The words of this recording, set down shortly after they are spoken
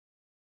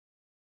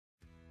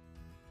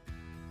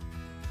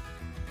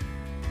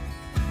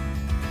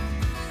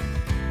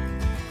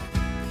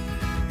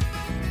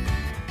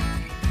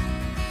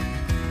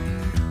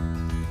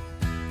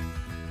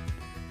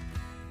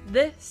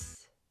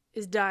This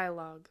is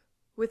Dialogue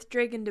with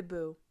Drake and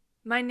Debu.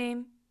 My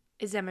name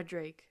is Emma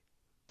Drake.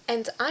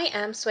 And I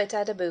am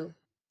Sweta Dabu.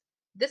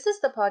 This is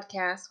the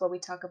podcast where we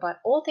talk about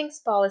all things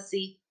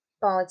policy,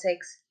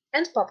 politics,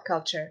 and pop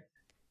culture.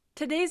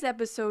 Today's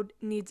episode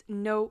needs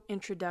no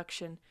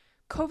introduction.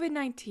 COVID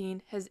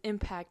 19 has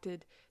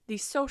impacted the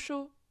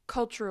social,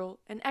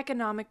 cultural, and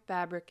economic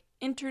fabric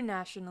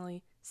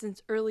internationally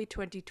since early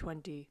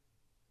 2020.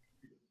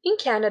 In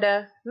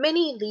Canada,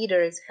 many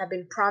leaders have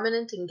been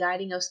prominent in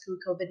guiding us through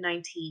COVID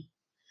 19.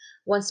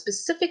 One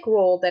specific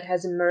role that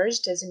has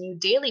emerged as a new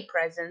daily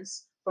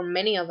presence for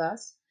many of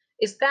us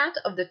is that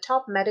of the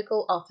top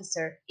medical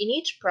officer in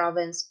each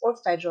province or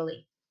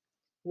federally.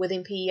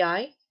 Within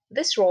PEI,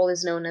 this role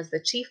is known as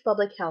the Chief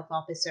Public Health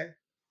Officer.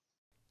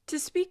 To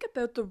speak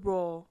about the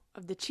role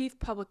of the Chief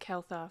Public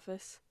Health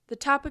Office, the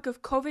topic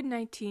of COVID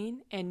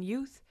 19 and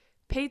youth,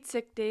 paid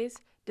sick days,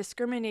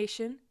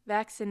 discrimination,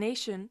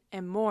 vaccination,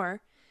 and more,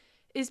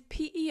 is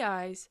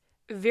PEI's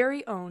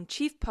very own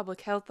Chief Public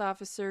Health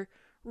Officer,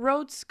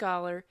 Rhodes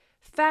Scholar,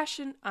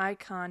 fashion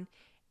icon,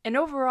 and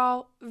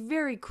overall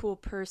very cool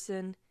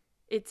person.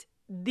 It's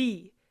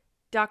the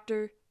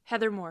Dr.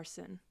 Heather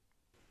Morrison.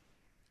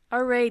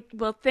 All right.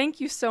 Well, thank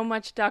you so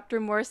much, Dr.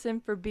 Morrison,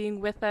 for being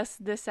with us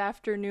this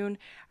afternoon.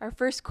 Our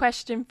first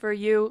question for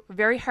you, a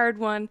very hard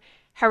one.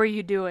 How are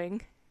you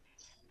doing?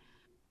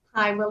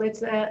 Hi, well,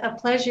 it's a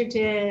pleasure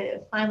to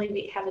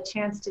finally have a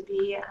chance to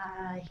be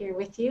here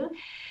with you,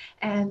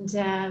 and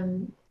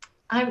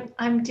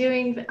I'm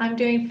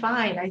doing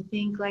fine. I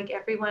think like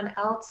everyone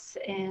else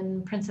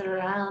in Prince Edward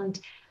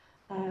Island,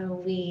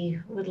 we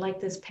would like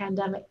this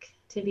pandemic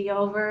to be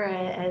over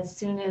as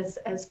soon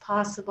as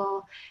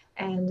possible,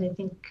 and I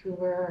think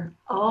we're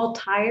all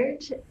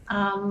tired,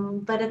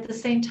 but at the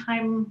same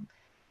time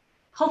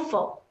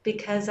hopeful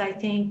because I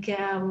think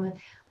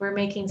we're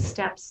making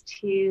steps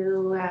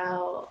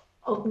to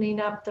opening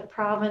up the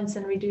province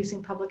and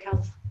reducing public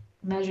health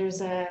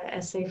measures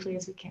as safely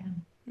as we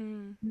can.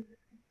 Mm.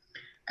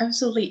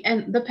 Absolutely.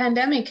 And the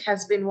pandemic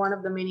has been one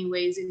of the many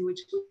ways in which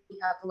we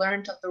have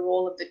learned of the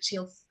role of the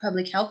Chief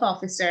Public Health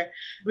Officer.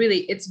 Really,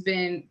 it's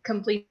been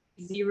complete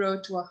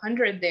 0 to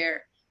 100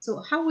 there.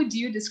 So, how would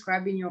you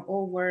describe in your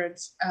own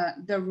words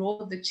the role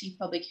of the Chief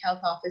Public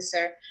Health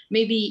Officer,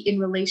 maybe in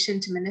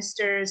relation to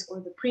ministers or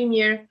the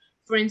Premier?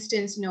 For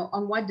instance,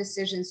 on what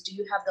decisions do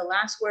you have the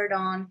last word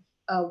on?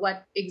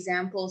 What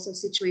examples of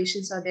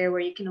situations are there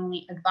where you can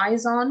only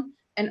advise on?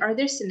 And are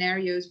there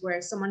scenarios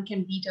where someone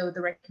can veto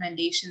the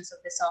recommendations of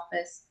this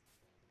office?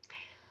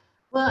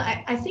 Well,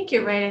 I think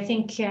you're right. I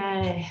think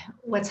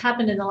what's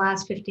happened in the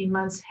last 15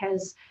 months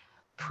has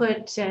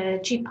put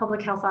chief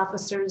public health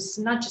officers,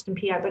 not just in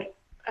PI, but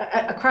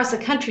across the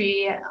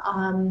country,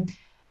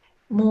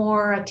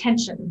 more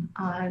attention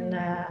on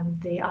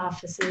the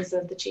offices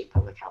of the chief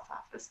public health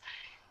office.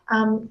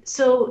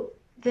 So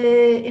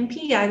in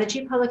PEI, the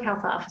chief public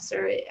health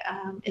officer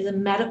is a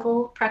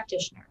medical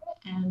practitioner,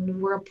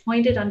 and we're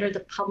appointed under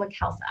the Public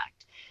Health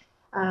Act.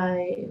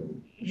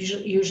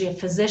 Usually a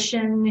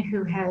physician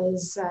who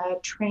has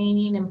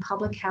training in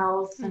public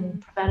health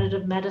and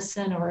preventative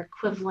medicine or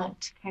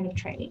equivalent kind of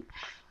training.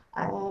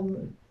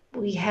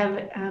 We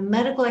have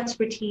medical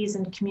expertise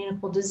in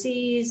communicable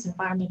disease,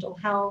 environmental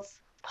health,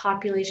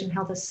 population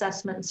health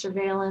assessment and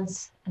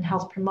surveillance, and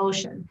health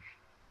promotion.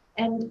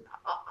 And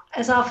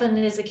as often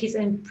is the case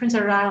in Prince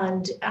Edward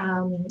Island,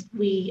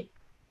 we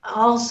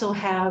also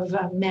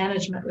have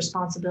management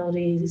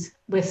responsibilities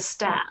with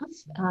staff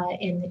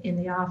in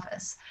the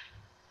office.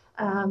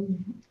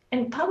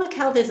 And public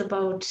health is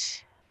about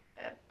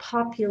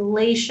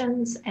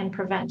populations and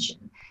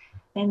prevention.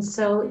 And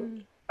so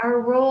our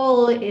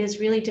role is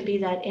really to be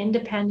that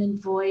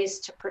independent voice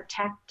to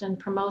protect and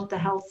promote the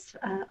health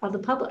of the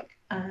public.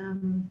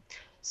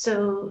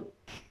 So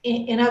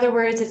in other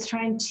words, it's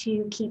trying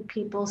to keep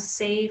people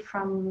safe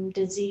from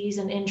disease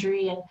and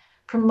injury and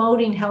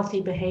promoting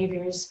healthy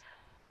behaviors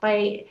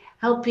by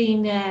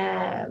helping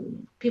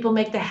people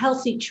make the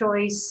healthy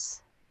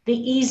choice, the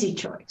easy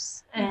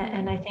choice.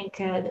 And I think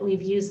that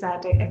we've used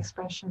that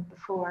expression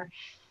before.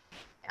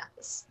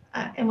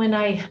 And when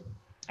I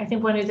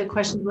think one of the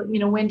questions,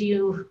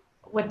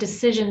 what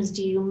decisions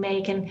do you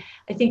make? And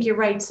I think you're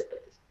right.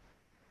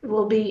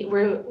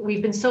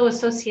 We've been so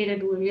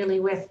associated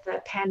really with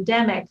the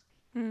pandemic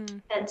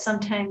that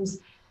sometimes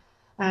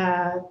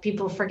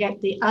people forget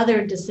the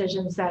other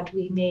decisions that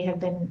we may have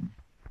been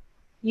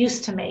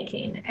used to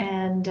making.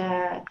 And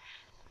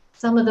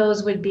some of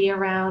those would be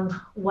around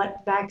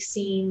what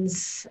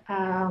vaccines,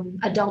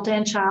 adult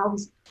and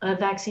child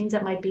vaccines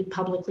that might be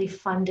publicly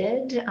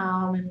funded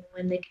and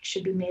when they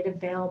should be made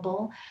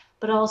available,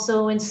 but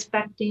also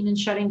inspecting and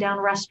shutting down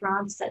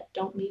restaurants that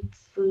don't meet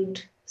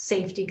food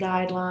safety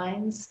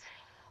guidelines,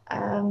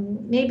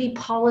 maybe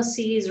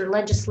policies or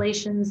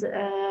legislations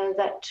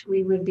that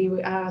we would be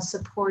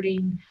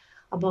supporting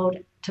about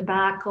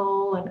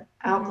tobacco and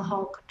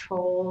alcohol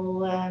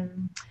control,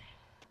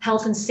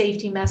 health and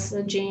safety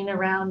messaging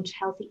around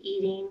healthy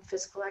eating,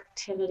 physical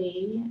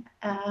activity,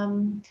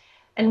 and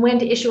when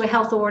to issue a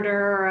health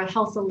order or a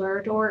health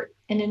alert, or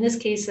and in this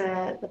case,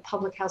 the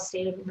public health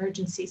state of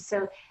emergency.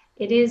 So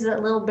it is a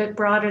little bit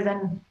broader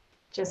than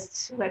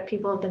just what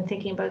people have been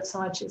thinking about so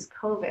much as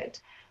COVID.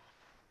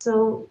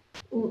 So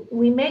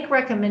we make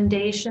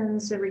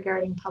recommendations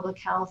regarding public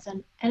health,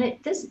 and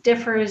this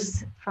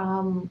differs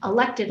from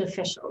elected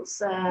officials,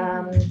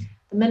 the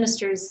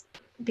ministers,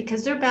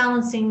 because they're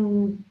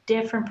balancing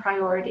different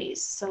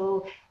priorities.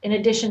 So in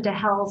addition to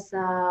health,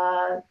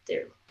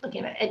 they're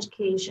looking at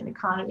education,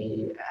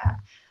 economy,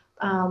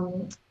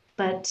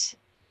 but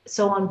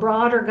so on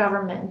broader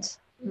government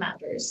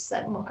matters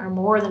that are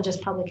more than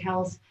just public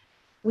health,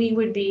 we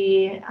would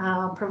be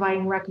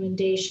providing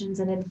recommendations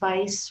and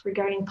advice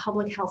regarding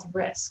public health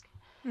risk,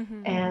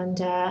 and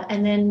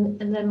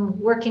then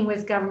working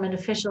with government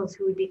officials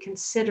who would be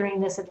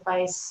considering this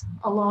advice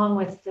along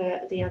with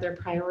the other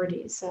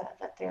priorities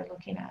that they're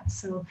looking at.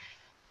 So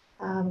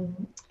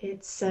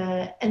it's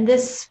and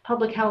this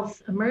public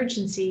health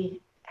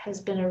emergency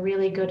has been a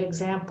really good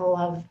example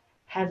of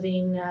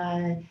having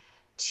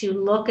to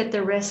look at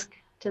the risk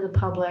to the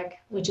public,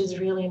 which is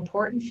really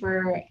important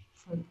for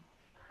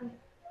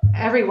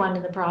everyone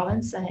in the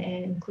province,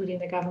 including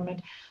the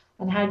government,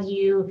 and how do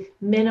you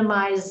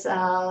minimize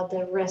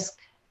the risk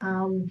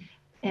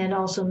and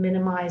also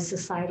minimize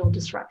societal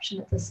disruption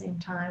at the same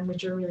time,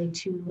 which are really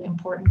two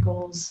important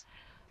goals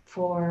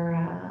for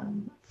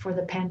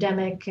the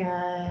pandemic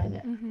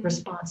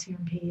response here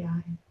in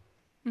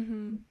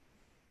PEI.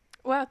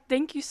 Well,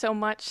 thank you so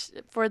much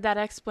for that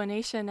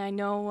explanation. I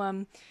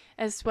know,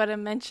 as what I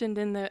mentioned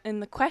in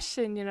the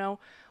question,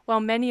 while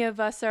many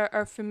of us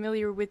are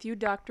familiar with you,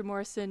 Dr.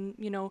 Morrison,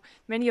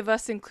 many of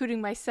us,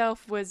 including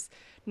myself, was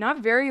not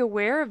very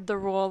aware of the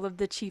role of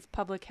the Chief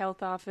Public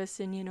Health Office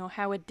and,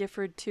 how it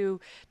differed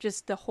to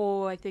just the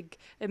whole, I think,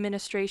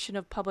 administration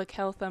of public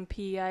health on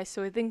PEI.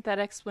 So I think that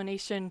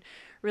explanation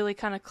really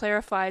kind of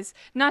clarifies,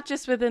 not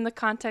just within the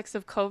context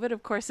of COVID,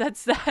 of course,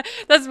 that's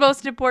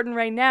most important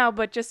right now,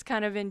 but just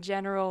kind of in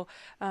general,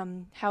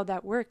 how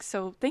that works.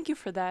 So thank you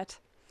for that.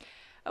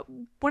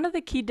 One of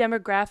the key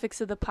demographics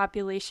of the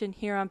population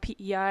here on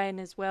PEI and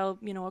as well,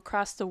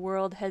 across the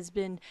world has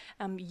been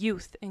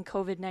youth in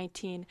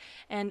COVID-19.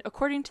 And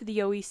according to the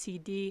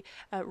OECD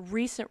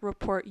recent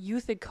report,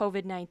 Youth in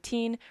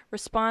COVID-19,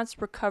 Response,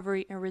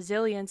 Recovery, and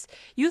Resilience,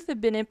 youth have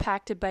been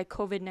impacted by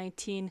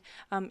COVID-19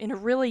 in a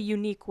really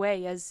unique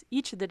way, as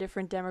each of the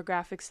different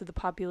demographics of the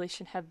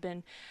population have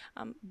been.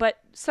 But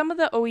some of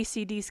the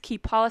OECD's key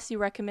policy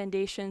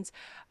recommendations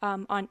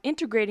on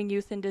integrating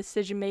youth in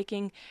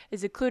decision-making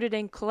is included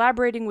in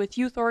collaborating with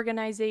youth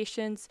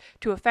organizations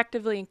to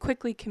effectively and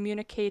quickly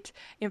communicate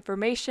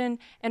information,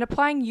 and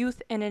applying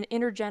youth in an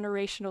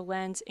intergenerational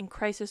lens in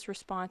crisis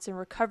response and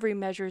recovery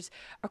measures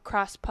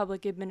across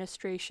public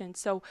administration.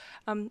 So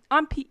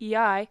on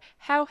PEI,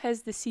 how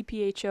has the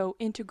CPHO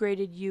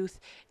integrated youth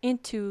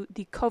into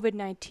the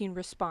COVID-19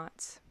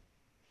 response?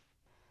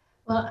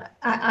 Well,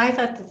 I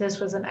thought that this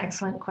was an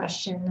excellent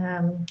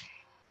question.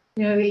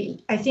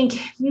 I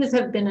think youth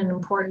have been an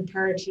important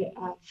part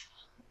of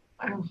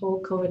our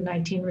whole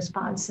COVID-19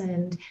 response.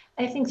 And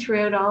I think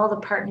throughout all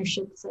the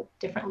partnerships at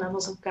different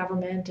levels of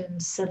government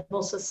and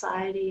civil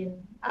society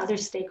and other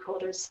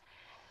stakeholders,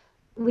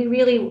 we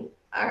really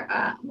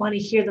want to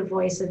hear the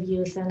voice of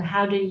youth and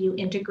how do you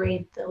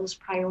integrate those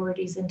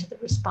priorities into the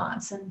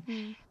response.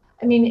 And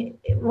I mean,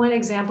 one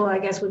example, I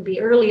guess, would be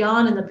early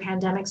on in the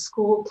pandemic,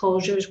 school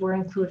closures were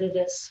included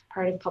as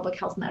part of public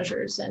health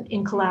measures and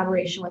in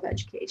collaboration with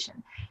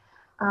education.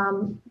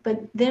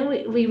 But then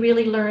we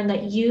really learned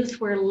that youth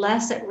were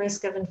less at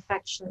risk of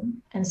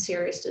infection and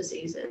serious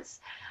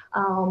diseases.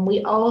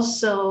 We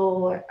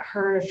also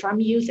heard from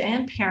youth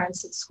and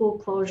parents that school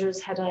closures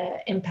had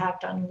an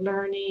impact on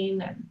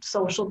learning and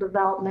social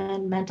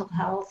development, mental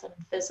health, and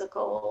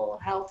physical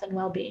health and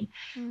well-being.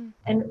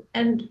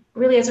 And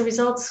really, as a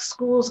result,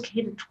 schools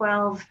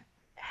K-12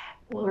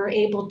 were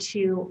able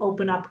to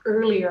open up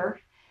earlier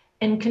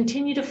and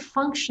continue to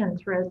function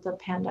throughout the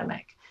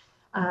pandemic.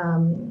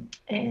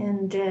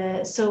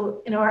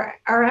 So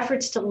our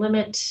efforts to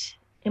limit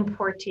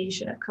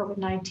importation of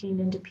COVID-19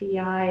 into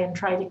PEI and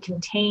try to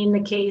contain the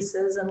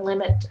cases and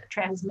limit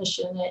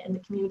transmission in the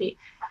community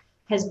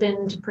has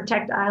been to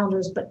protect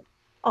Islanders, but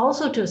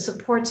also to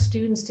support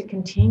students to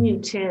continue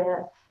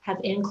to have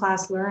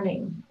in-class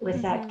learning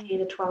with that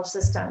K-12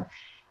 system.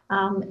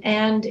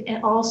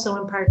 And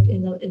also in part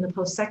in the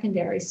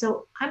post-secondary.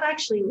 So I'm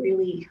actually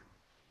really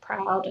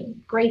proud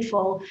and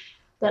grateful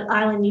that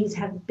Island youth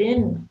have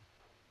been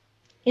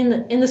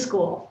in the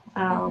school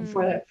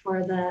for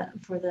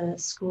the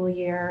school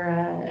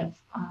year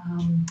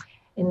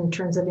in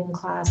terms of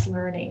in-class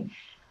learning.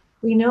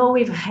 We know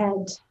we've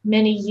had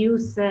many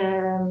youth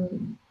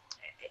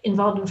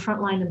involved in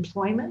frontline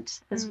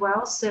employment as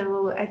well.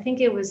 So I think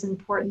it was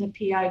important that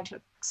PEI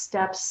took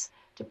steps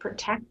to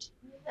protect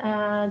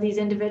these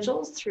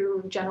individuals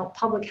through general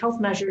public health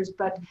measures,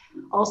 but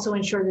also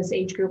ensure this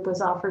age group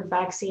was offered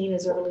vaccine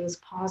as early as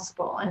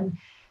possible. And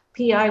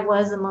PEI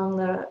was among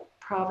the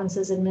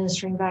provinces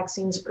administering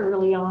vaccines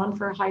early on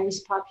for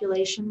high-risk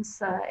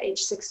populations, age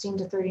 16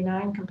 to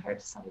 39, compared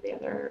to some of the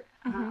other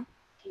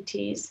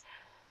PTs.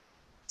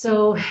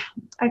 So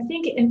I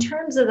think in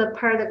terms of the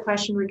part of the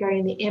question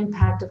regarding the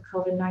impact of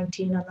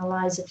COVID-19 on the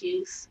lives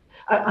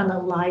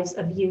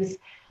of youth,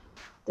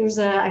 there's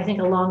I think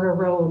a longer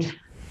road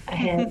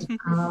ahead.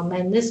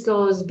 And this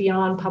goes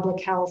beyond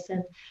public health.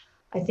 And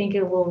I think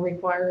it will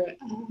require a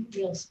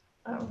real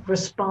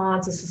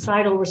response, a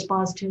societal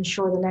response to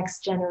ensure the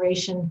next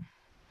generation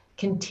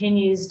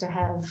continues to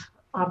have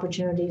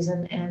opportunities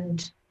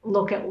and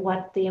look at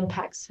what the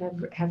impacts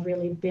have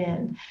really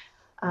been.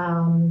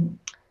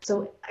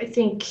 So I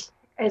think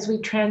as we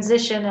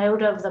transition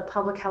out of the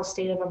public health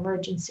state of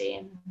emergency,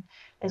 and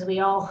as we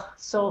all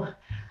so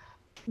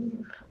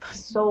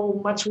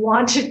much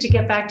wanted to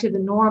get back to the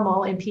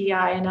normal in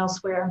PEI and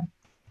elsewhere,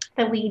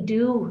 that we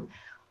do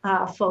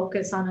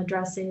focus on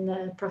addressing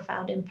the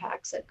profound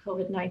impacts that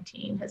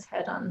COVID-19 has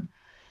had on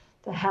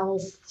the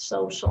health,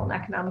 social, and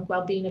economic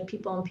well-being of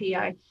people in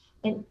PEI.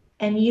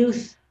 And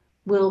youth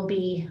will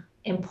be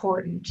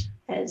important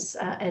as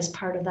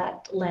part of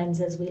that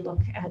lens as we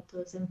look at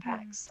those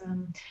impacts.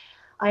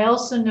 I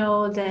also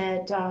know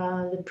that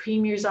the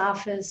Premier's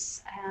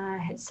office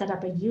had set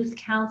up a youth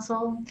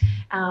council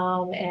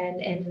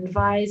and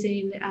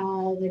advising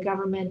the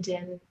government,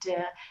 and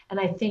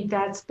I think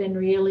that's been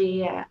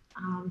really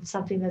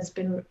something that's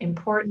been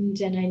important,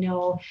 and I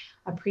know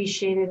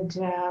appreciated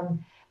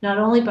not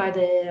only by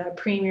the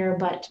Premier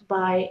but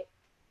by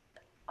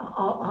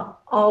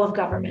all of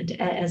government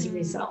as a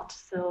result.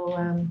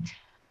 So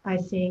I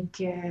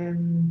think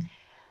it's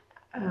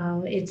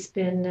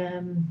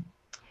been,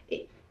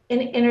 and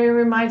it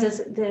reminds us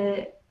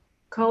the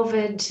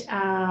COVID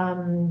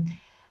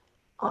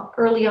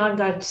early on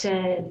got,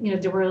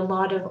 there were a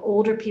lot of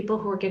older people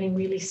who were getting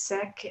really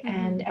sick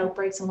and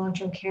outbreaks in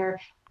long-term care,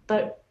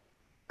 but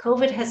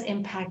COVID has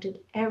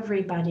impacted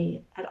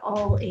everybody at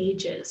all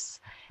ages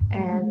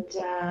and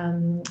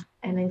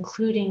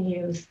including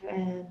youth.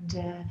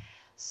 And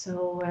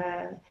so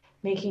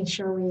making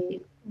sure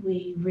we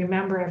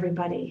remember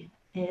everybody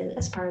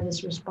as part of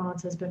this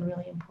response has been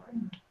really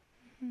important.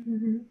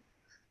 Mm-hmm.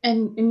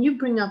 And you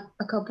bring up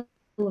a couple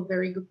of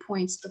very good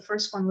points. The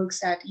first one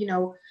looks at,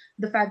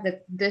 the fact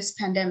that this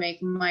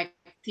pandemic might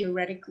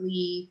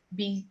theoretically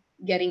be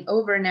getting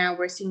over now.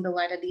 We're seeing the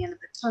light at the end of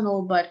the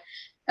tunnel, but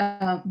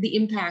the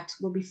impact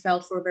will be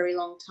felt for a very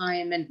long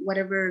time, and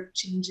whatever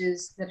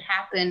changes that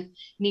happen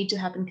need to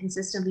happen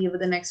consistently over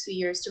the next few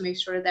years to make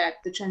sure that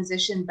the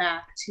transition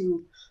back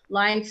to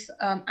life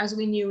as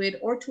we knew it,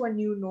 or to a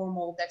new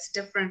normal that's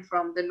different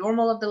from the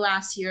normal of the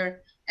last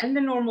year and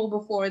the normal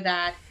before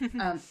that,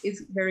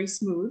 is very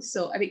smooth.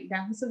 So I think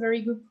that was a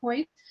very good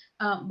point.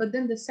 But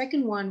then the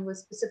second one was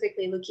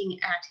specifically looking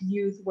at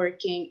youth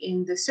working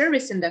in the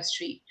service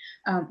industry.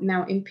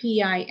 Now in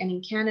PEI and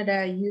in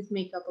Canada, youth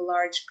make up a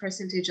large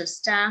percentage of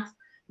staff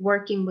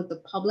working with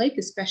the public,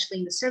 especially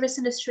in the service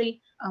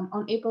industry.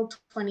 On April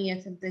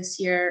 20th of this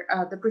year,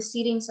 the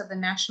Proceedings of the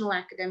National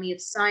Academy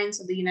of Science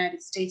of the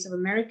United States of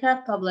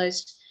America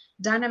published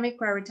Dynamic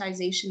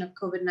Prioritization of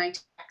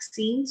COVID-19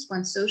 Vaccines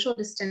when Social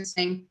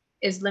Distancing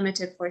is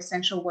Limited for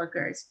Essential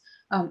Workers.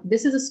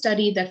 This is a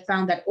study that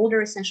found that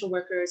older essential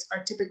workers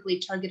are typically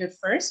targeted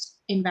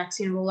first in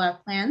vaccine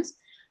rollout plans.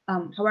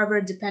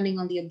 However, depending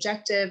on the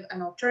objective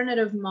and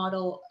alternative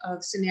model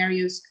of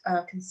scenarios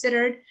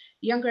considered,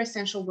 younger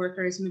essential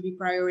workers may be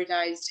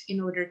prioritized in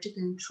order to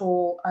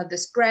control the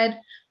spread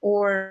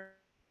or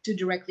to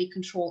directly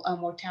control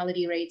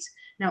mortality rates.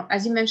 Now,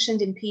 as you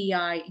mentioned in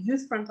PEI,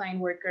 youth frontline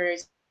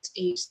workers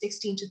aged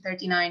 16 to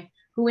 39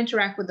 who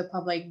interact with the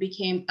public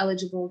became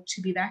eligible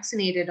to be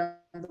vaccinated on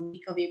the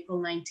week of April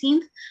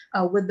 19th,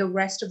 with the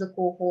rest of the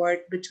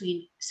cohort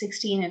between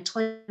 16 and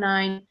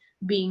 29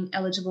 being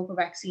eligible for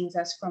vaccines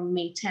as from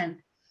May 10th.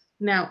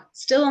 Now,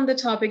 still on the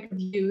topic of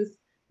youth,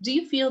 do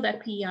you feel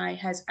that PEI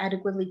has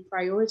adequately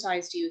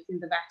prioritized youth in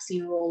the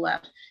vaccine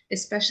rollout,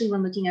 especially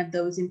when looking at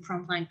those in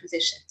frontline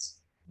positions?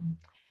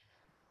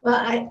 Well,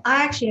 I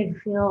actually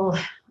feel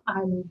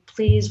I'm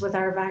pleased with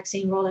our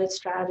vaccine rollout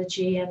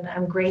strategy, and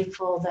I'm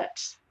grateful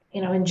that,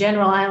 in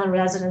general, island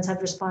residents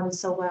have responded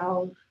so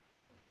well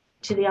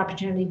to the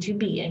opportunity to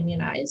be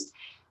immunized.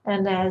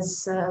 And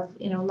as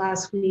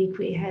last week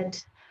we had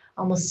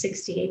almost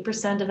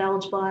 68% of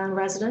eligible island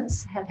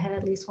residents have had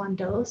at least one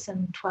dose,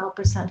 and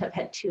 12% have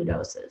had 2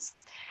 doses.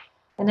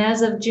 And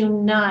as of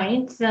June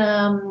 9th,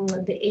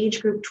 the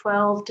age group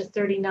 12 to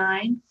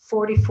 39,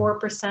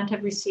 44%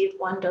 have received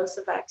 1 dose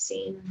of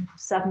vaccine,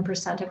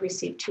 7% have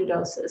received 2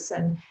 doses.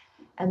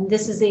 And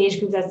this is the age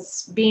group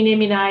that's being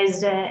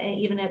immunized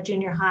even at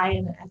junior high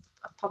and at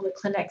public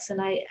clinics. And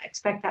I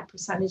expect that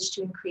percentage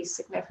to increase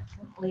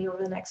significantly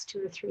over the next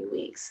 2 to 3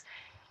 weeks.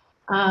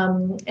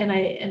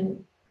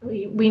 And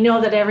we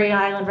know that every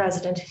island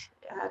resident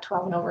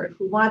 12 and over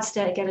who wants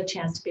to get a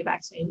chance to be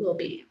vaccinated will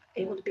be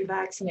able to be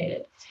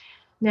vaccinated.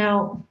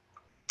 Now,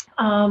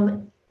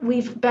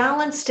 we've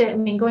balanced it. I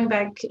mean, going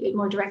back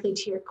more directly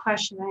to your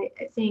question,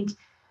 I think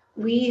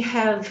we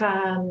have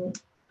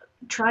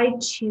tried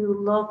to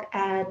look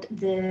at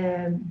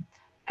the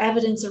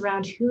evidence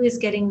around who is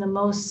getting the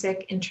most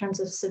sick in terms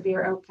of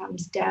severe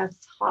outcomes, death,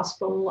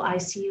 hospital,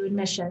 ICU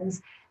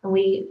admissions, and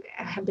we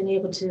have been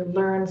able to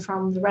learn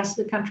from the rest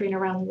of the country and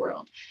around the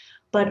world.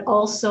 But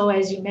also,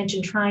 as you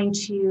mentioned, trying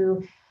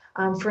to,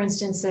 for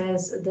instance,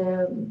 as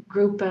the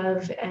group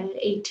of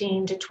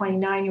 18 to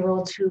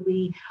 29-year-olds who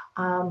we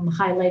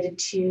highlighted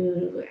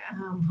to,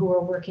 who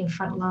are working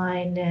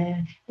frontline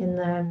in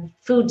the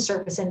food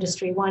service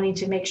industry, wanting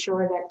to make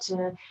sure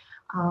that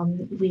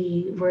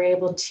we were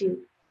able to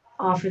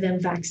offer them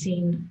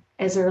vaccine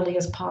as early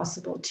as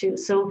possible too.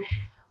 So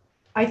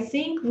I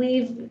think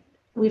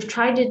we've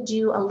tried to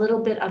do a little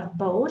bit of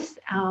both,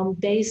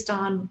 based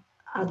on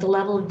the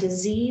level of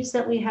disease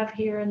that we have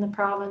here in the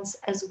province,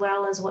 as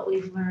well as what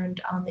we've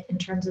learned in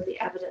terms of the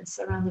evidence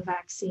around the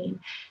vaccine.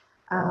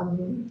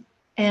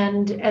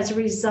 And as a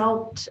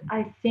result,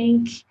 I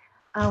think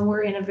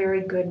we're in a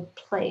very good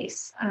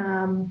place.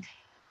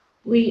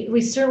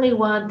 We certainly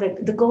want,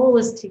 the goal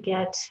is to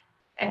get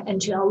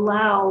and to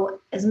allow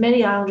as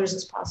many Islanders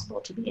as possible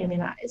to be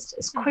immunized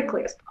as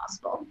quickly as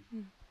possible.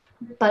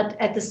 But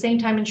at the same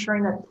time,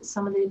 ensuring that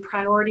some of the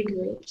priority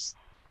groups,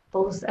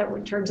 both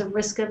in terms of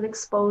risk of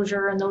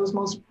exposure and those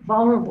most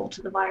vulnerable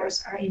to the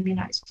virus, are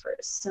immunized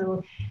first.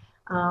 So,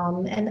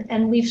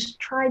 and we've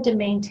tried to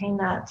maintain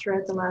that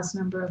throughout the last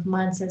number of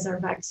months as our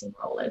vaccine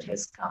rollout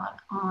has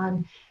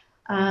gone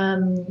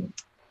on.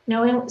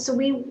 So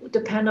we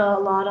depend a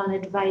lot on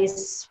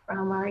advice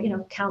from our,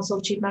 Council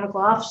of Chief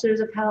Medical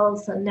Officers of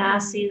Health, and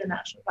NACI, the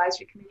National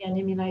Advisory Committee on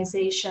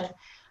Immunization,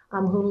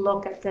 who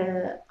look at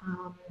the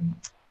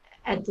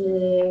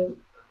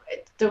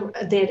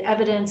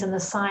evidence and the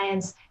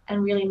science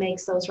and really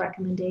makes those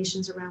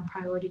recommendations around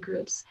priority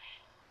groups.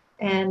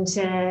 And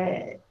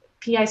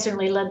PEI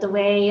certainly led the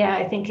way.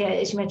 I think,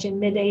 as you mentioned,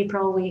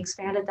 mid-April, we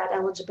expanded that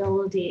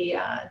eligibility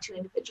to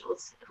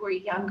individuals who are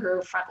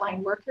younger frontline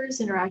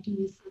workers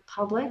interacting with the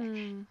public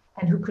and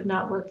who could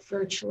not work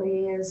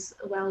virtually, as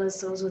well as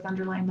those with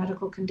underlying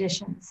medical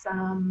conditions.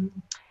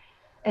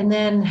 And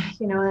then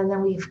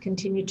we've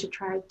continued to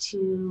try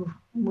to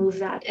move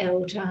that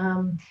out.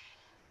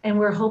 And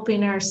we're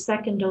hoping our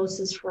second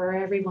doses for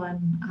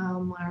everyone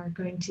are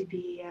going to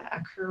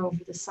occur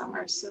over the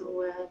summer.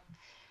 So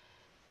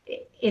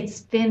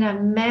it's been a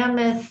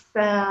mammoth,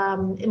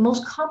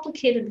 most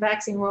complicated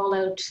vaccine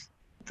rollout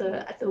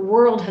the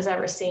world has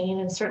ever seen,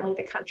 and certainly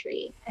the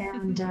country,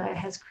 and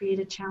has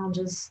created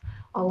challenges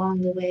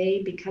along the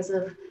way because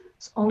of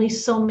only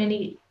so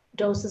many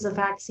doses of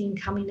vaccine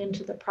coming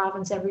into the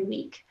province every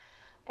week,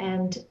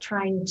 and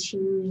trying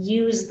to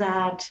use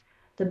that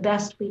the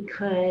best we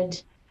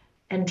could,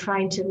 and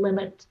trying to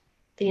limit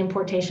the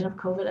importation of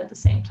COVID at the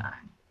same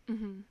time.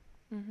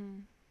 Mm-hmm.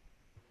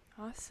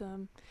 Mm-hmm.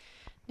 Awesome.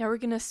 Now we're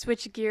going to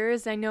switch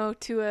gears, I know,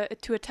 to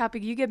a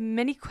topic you get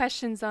many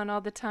questions on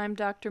all the time,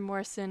 Dr.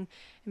 Morrison.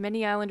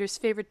 Many Islanders'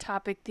 favorite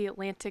topic, the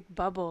Atlantic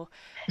bubble.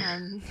 I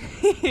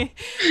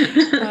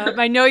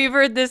know you've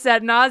heard this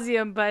ad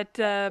nauseum, but,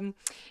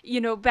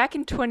 back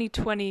in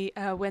 2020,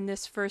 when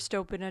this first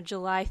opened on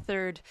July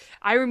 3rd,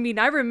 I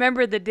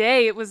remember the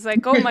day. It was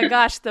like, oh my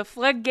gosh, the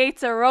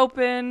floodgates are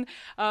open.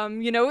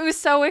 It was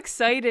so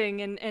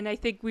exciting. And I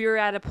think we were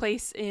at a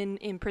place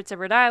in Prince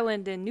Edward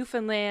Island, in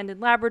Newfoundland,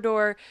 and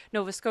Labrador,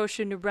 Nova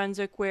Scotia, New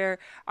Brunswick, where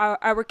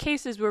our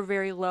cases were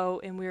very low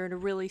and we were in a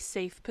really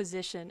safe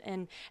position.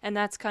 And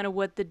that's kind of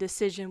what the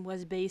decision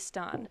was based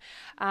on.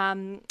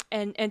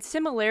 And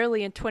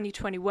similarly in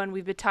 2021,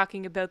 we've been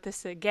talking about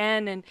this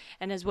again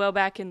and as well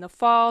back in the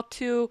fall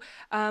too.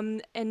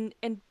 And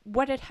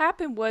what had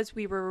happened was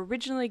we were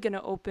originally going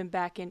to open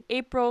back in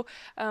April,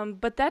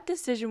 but that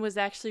decision was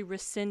actually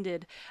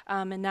rescinded.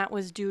 And that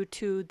was due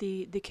to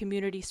the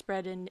community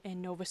spread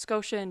in Nova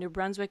Scotia and New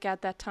Brunswick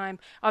at that time.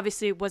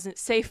 Obviously, it wasn't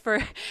safe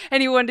for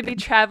anyone to be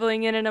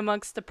traveling in and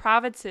amongst the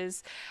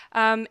provinces.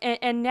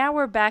 And now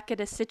we're back at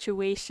a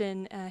situation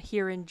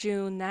here in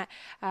June that,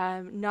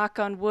 knock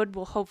on wood,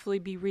 will hopefully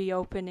be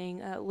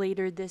reopening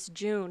later this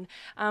June.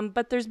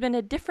 But there's been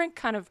a different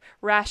kind of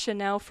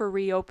rationale for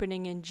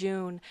reopening in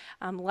June.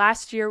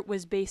 Last year it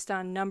was based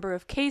on number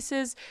of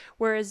cases,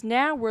 whereas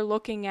now we're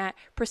looking at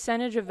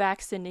percentage of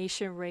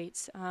vaccination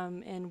rates,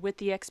 and with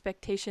the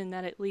expectation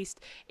that at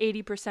least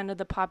 80% of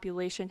the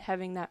population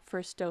having that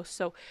first dose.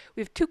 So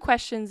we have two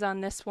questions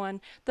on this one.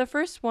 The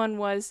first one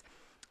was,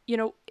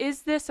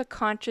 is this a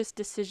conscious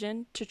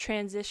decision to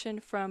transition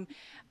from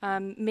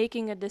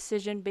making a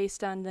decision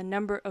based on the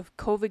number of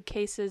COVID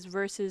cases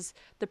versus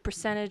the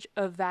percentage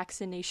of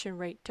vaccination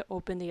rate to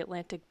open the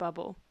Atlantic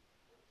bubble?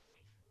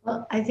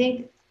 Well, I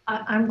think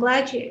I'm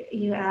glad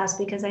you asked,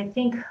 because I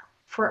think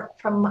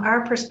from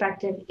our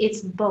perspective,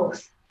 it's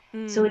both.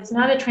 So it's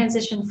not a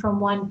transition from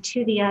one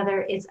to the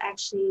other. It's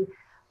actually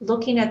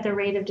looking at the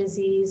rate of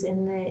disease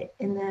in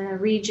the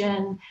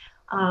region,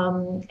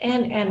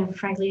 and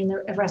frankly in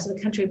the rest of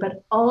the country,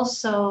 but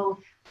also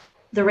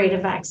the rate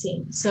of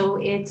vaccine. So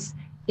it's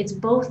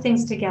both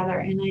things together.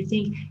 And I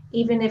think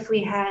even if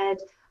we had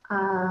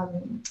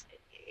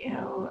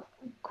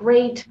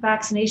great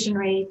vaccination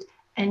rate,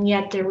 and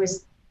yet there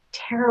was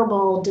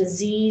terrible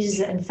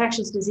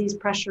infectious disease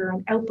pressure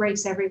and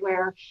outbreaks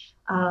everywhere,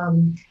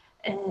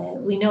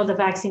 we know the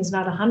vaccine's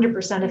not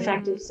 100%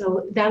 effective,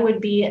 so that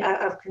would be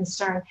of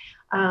concern.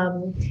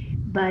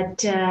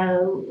 But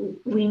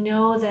we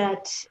know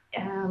that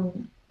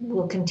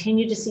we'll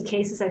continue to see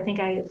cases. I think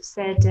I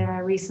said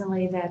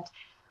recently that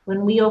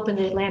when we opened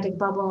the Atlantic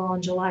bubble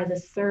on July the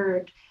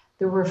 3rd,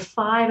 there were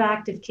 5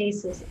 active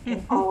cases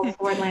in all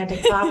 4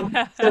 Atlantic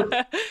provinces. So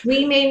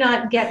we may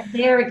not get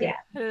there again,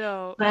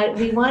 but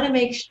we want to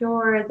make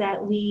sure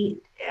that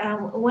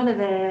one of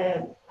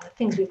the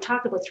things we've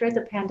talked about throughout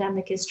the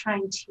pandemic is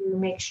trying to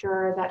make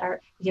sure that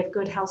we have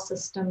good health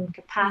system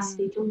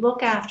capacity to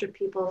look after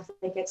people if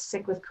they get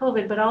sick with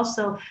COVID, but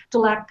also to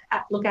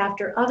look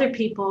after other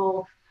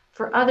people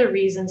for other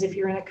reasons. If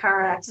you're in a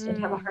car accident,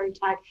 have a heart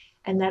attack,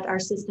 and that our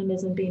system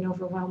isn't being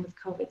overwhelmed with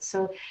COVID.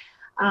 So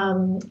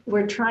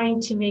we're trying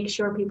to make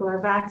sure people are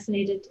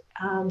vaccinated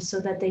so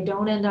that they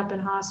don't end up in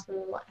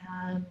hospital,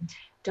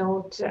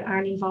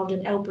 aren't involved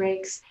in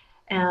outbreaks.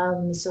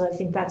 So I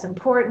think that's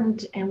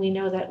important. And we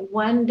know that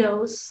 1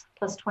 dose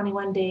plus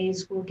 21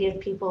 days will give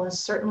people a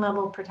certain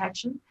level of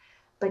protection,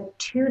 but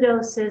 2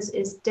 doses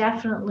is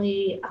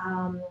definitely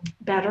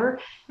better.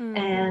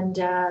 And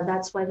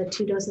that's why the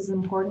 2 doses is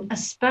important,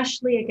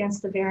 especially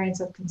against the variants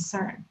of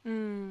concern.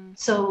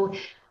 So,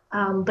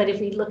 but if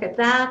we look at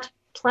that,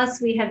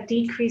 plus we have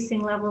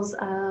decreasing levels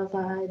of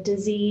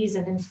disease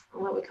and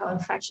what we call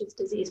infectious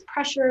disease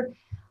pressure,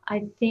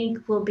 I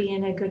think we'll be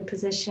in a good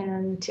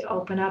position to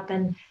open up.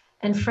 And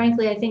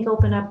frankly, I think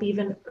open up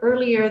even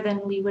earlier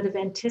than we would have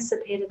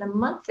anticipated a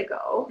month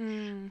ago,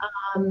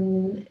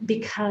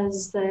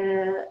 because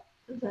the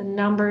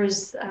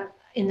numbers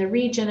in the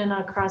region and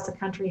across the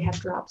country have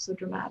dropped so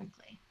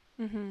dramatically.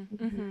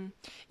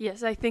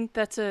 Yes, I think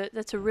that's a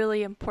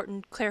really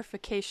important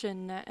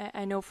clarification.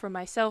 I know for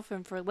myself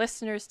and for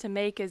listeners to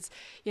make is,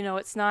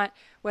 it's not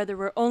whether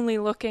we're only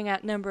looking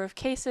at number of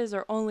cases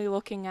or only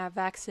looking at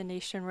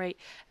vaccination rate.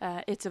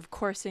 It's of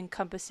course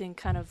encompassing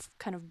kind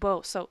of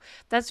both. So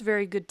that's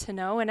very good to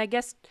know. And I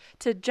guess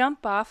to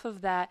jump off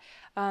of that,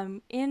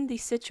 in the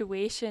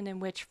situation in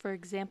which, for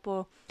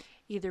example,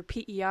 either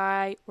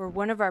PEI or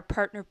one of our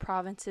partner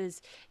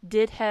provinces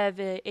did have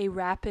a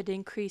rapid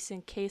increase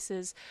in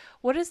cases,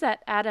 what does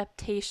that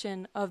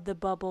adaptation of the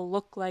bubble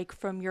look like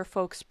from your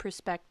folks'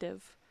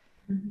 perspective?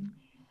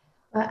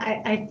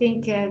 I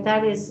think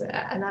that is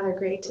another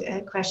great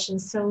question.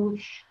 So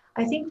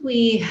I think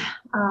we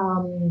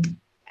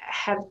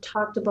have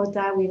talked about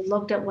that. We've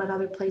looked at what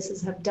other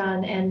places have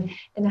done and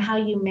how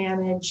you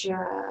manage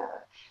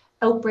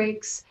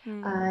outbreaks,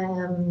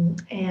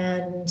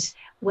 and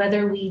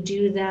whether we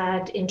do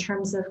that in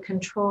terms of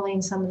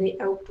controlling some of the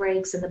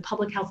outbreaks and the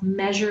public health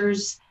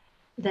measures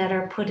that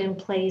are put in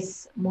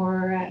place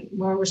more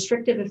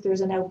restrictive if there's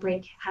an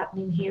outbreak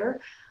happening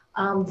here,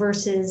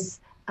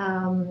 versus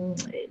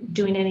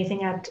doing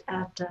anything at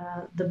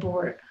the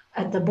border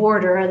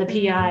or the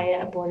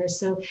PEI border.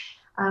 So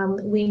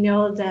we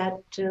know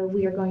that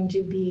we are going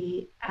to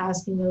be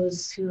asking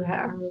those who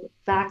are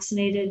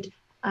vaccinated.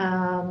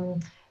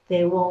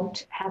 They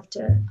won't have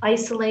to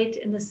isolate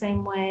in the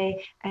same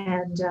way,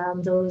 and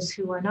those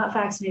who are not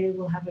vaccinated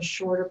will have a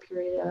shorter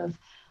period of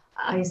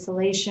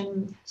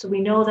isolation. So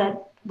we know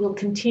that we'll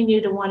continue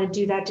to want to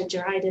do that to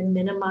try to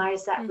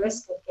minimize that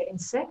risk of getting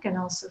sick and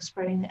also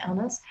spreading the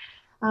illness.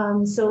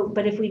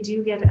 But if we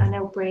do get an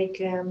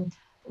outbreak,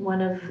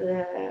 one of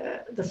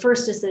the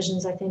first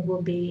decisions I think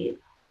will be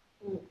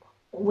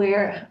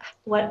where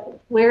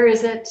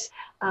is it?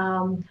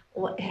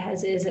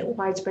 Is it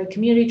widespread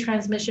community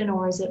transmission,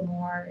 or is it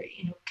more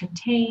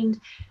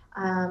contained?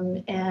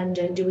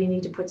 And do we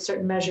need to put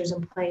certain measures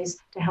in place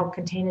to help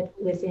contain it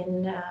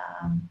within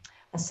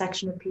a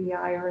section of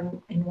PEI or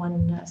in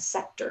one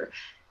sector?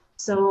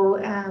 So,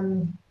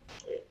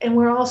 and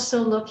we're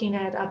also looking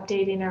at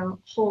updating our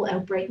whole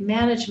outbreak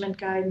management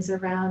guidance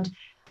around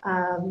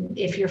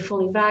if you're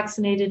fully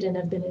vaccinated and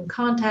have been in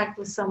contact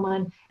with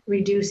someone,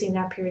 reducing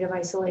that period of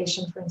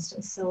isolation, for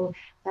instance. So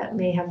that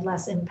may have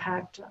less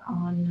impact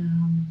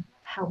on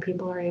how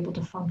people are able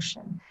to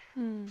function.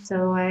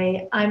 So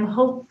I'm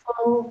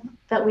hopeful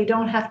that we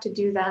don't have to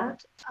do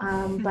that,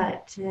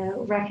 but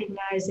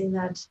recognizing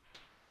that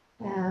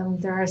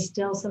there are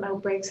still some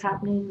outbreaks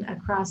happening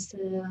across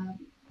the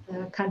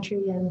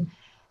country.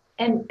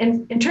 And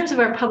in terms of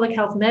our public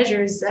health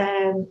measures,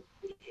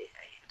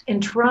 in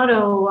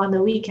Toronto on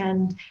the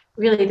weekend,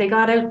 really, they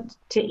got out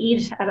to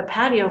eat at a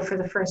patio for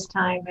the first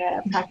time,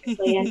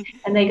 practically,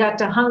 and they got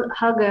to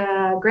hug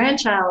a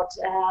grandchild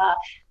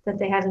that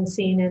they hadn't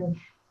seen. And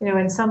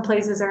in some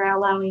places are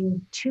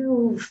allowing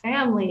 2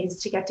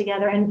 families to get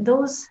together, and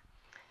those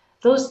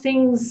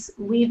things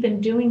we've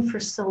been doing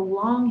for so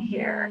long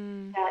here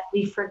that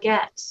we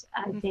forget.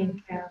 I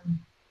think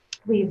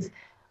we've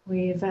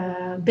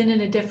been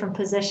in a different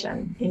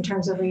position in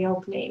terms of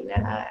reopening.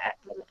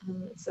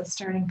 It's a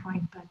starting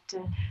point, but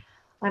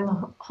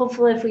I'm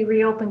hopeful if we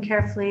reopen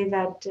carefully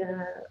that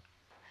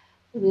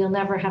we'll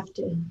never have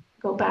to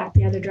go back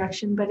the other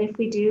direction. But if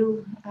we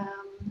do,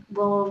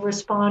 we'll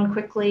respond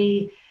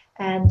quickly,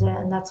 and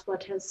that's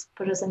what has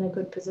put us in a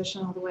good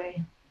position all the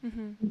way.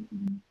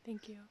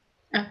 Thank you.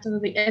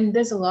 Absolutely. And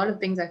there's a lot of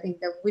things I think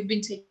that we've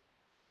been taking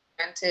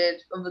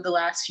granted over the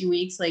last few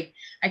weeks. Like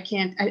I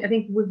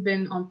think we've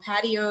been on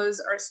patios,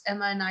 or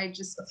Emma and I,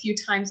 just a few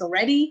times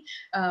already.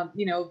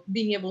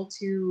 Being able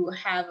to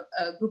have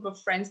a group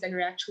of friends that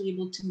you're actually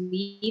able to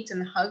meet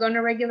and hug on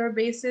a regular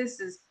basis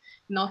is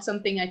not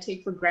something I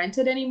take for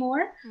granted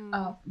anymore.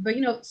 But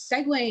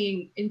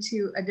segueing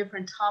into a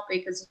different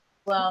topic as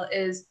well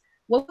is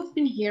what we've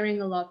been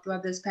hearing a lot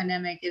throughout this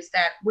pandemic is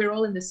that we're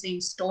all in the same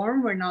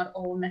storm. We're not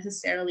all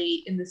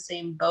necessarily in the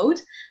same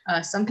boat.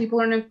 Some people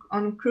are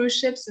on cruise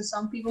ships and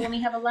some people only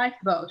have a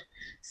lifeboat.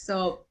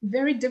 So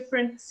very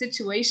different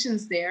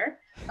situations there.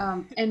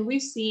 And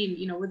we've seen,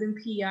 within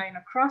PEI and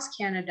across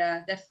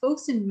Canada, that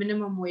folks in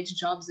minimum wage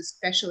jobs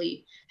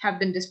especially have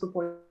been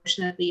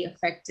disproportionately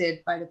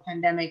affected by the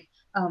pandemic.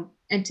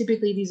 And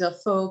typically these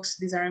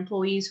are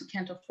employees who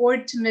can't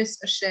afford to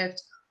miss a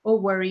shift or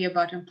worry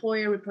about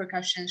employer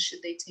repercussions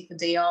should they take a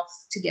day off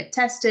to get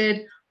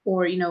tested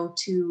or,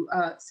 to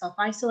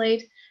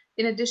self-isolate.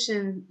 In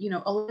addition,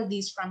 a lot of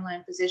these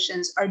frontline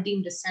positions are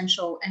deemed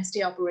essential and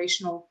stay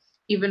operational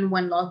even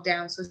when locked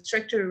down. So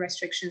stricter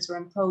restrictions are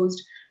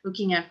imposed,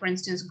 looking at, for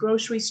instance,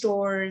 grocery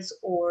stores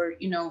or,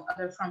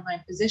 other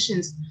frontline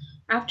positions.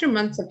 After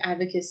months of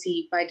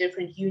advocacy by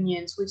different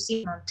unions, we've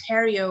seen in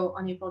Ontario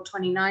on April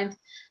 29th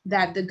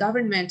that the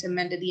government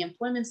amended the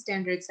Employment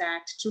Standards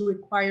Act to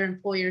require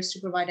employers to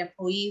provide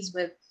employees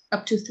with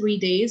up to 3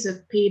 days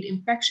of paid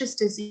infectious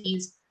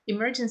disease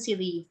emergency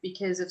leave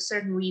because of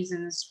certain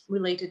reasons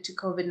related to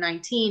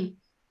COVID-19.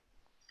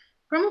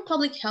 From a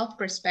public health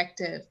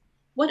perspective,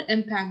 what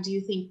impact do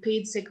you think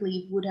paid sick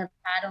leave would have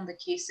had on the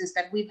cases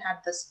that we've had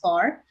thus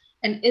far?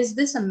 And is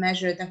this a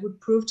measure that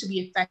would prove to be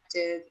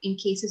effective in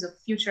cases of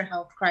future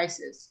health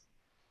crisis?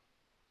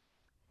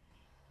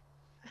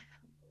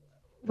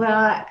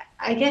 Well,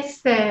 I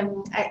guess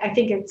I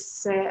think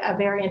it's a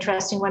very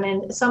interesting one,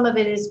 and some of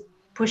it is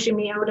pushing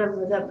me out of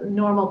the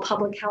normal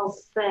public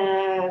health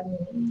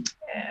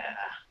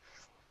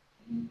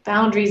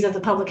boundaries of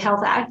the Public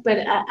Health Act.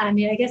 But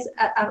I guess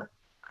I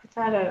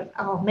thought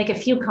I'll make a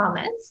few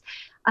comments.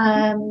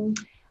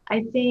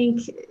 I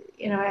think,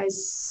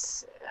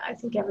 as I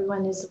think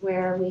everyone is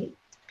aware,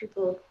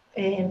 people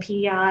in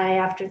PEI,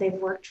 after they've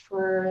worked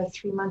for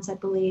 3 months, I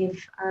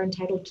believe, are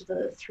entitled to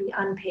the 3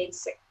 unpaid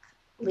sick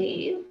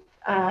leave,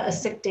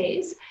 sick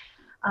days.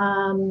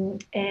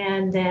 And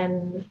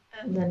then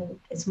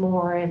it's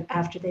more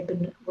after they've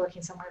been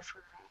working somewhere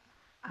for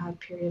a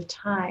period of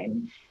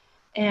time.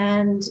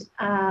 And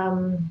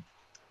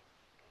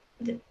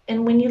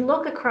when you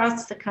look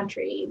across the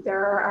country,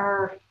 there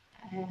are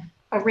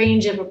a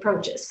range of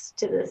approaches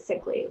to the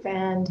sick leave.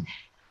 And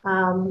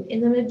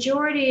in the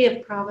majority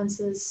of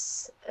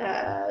provinces,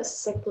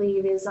 sick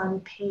leave is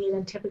unpaid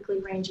and typically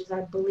ranges,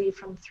 I believe,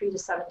 from 3 to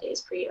 7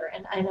 days per year.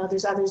 And I know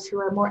there's others who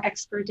are more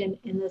expert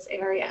in this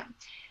area.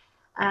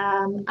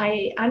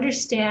 I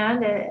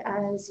understand,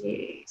 as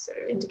you sort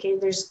of indicated,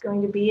 there's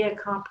going to be a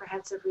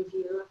comprehensive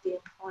review of the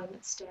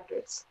Employment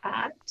Standards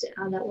Act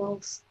that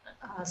will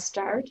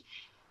start.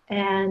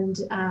 And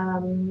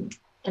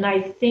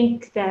I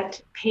think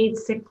that paid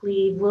sick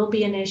leave will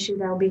be an issue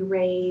that will be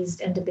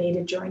raised and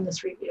debated during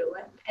this review.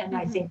 And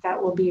I think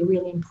that will be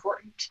really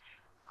important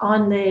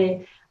on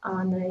the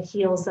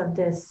heels of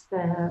this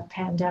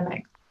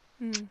pandemic.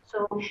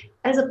 So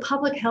as a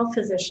public health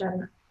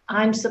physician,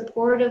 I'm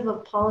supportive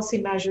of policy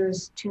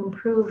measures to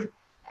improve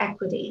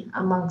equity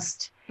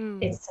amongst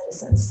its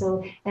citizens.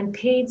 And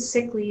paid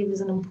sick leave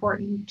is an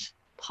important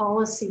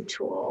policy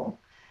tool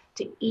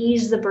to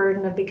ease the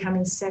burden of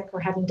becoming sick or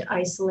having to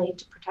isolate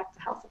to protect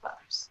the health of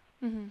others.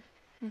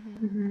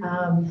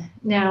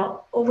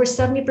 Now, over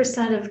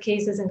 70% of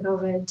cases in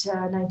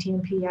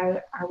COVID-19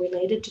 PEI are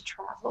related to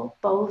travel,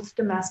 both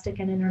domestic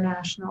and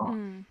international.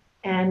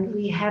 And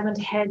we haven't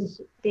had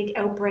big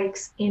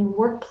outbreaks in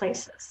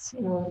workplaces,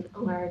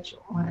 large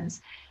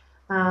ones.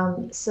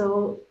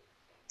 So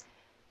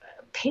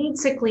paid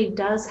sick leave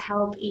does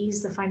help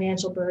ease the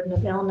financial burden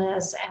of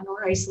illness and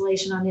or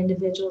isolation on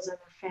individuals and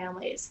their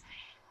families.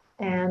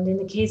 And in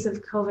the case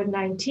of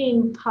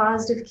COVID-19,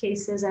 positive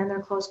cases and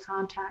their close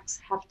contacts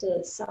have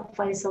to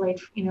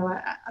self-isolate,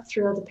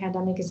 throughout the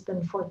pandemic. It's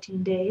been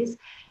 14 days.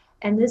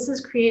 And this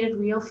has created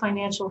real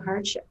financial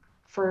hardship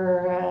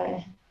for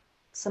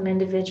some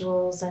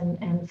individuals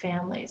and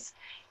families.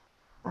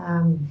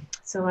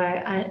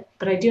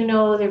 But I do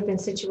know there have been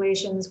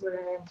situations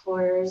where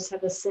employers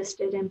have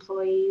assisted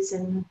employees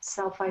in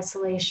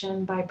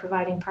self-isolation by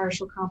providing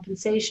partial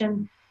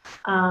compensation.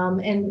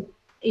 And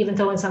even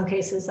though in some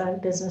cases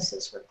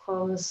businesses were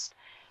closed.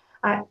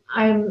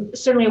 I'm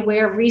certainly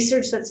aware of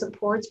research that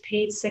supports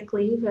paid sick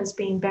leave as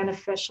being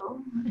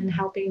beneficial in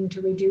helping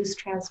to reduce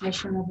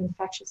transmission of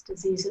infectious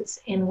diseases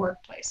in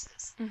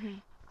workplaces.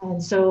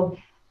 And so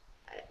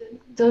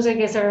those, I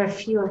guess, are a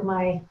few of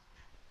my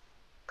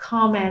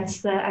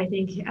comments that I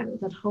think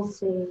that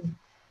hopefully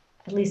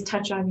at least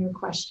touch on your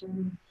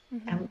question.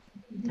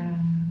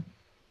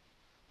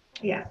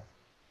 Yeah.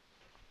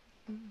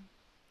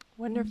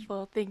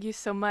 Wonderful. Thank you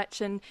so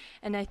much. And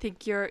I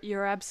think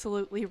you're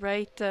absolutely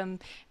right.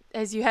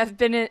 As you have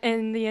been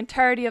in the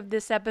entirety of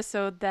this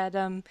episode, that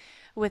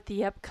with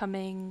the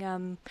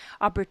upcoming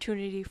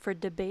opportunity for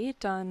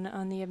debate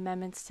on the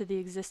amendments to the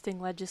existing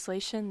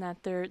legislation,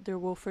 that there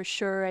will for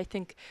sure, I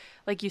think,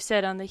 like you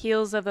said, on the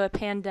heels of a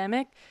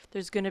pandemic,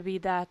 there's going to be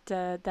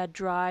that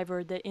drive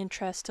or the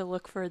interest to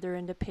look further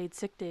into paid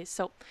sick days.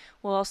 So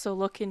we'll also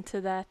look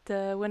into that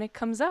when it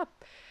comes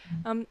up.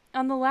 On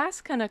the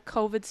last kind of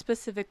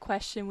COVID-specific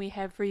question we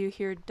have for you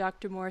here,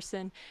 Dr.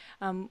 Morrison,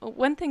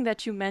 one thing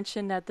that you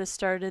mentioned at the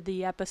start of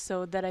the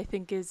episode that I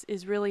think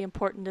is really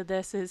important to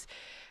this is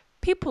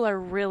people are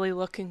really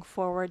looking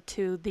forward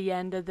to the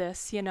end of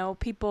this. You know,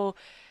 people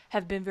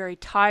have been very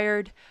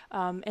tired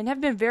and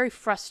have been very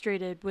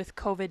frustrated with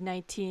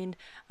COVID-19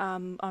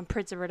 on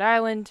Prince Edward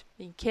Island,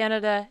 in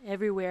Canada,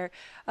 everywhere.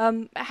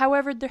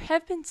 However, there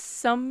have been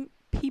some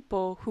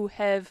people who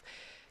have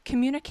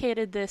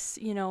communicated this,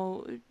 you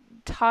know,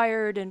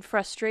 tired and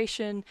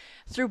frustration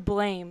through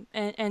blame,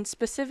 and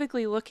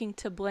specifically looking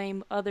to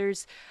blame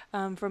others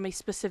from a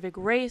specific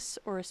race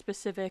or a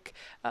specific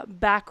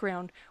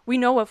background. We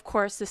know, of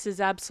course, this is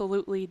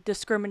absolutely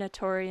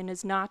discriminatory and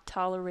is not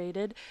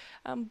tolerated.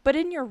 But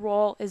in your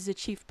role as the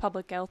Chief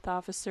Public Health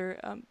Officer,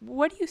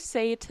 what do you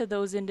say to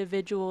those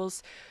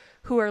individuals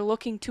who are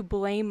looking to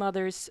blame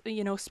others,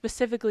 you know,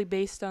 specifically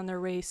based on their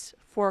race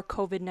for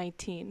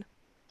COVID-19?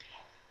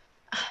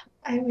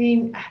 I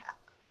mean,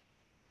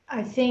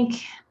 I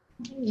think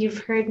you've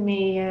heard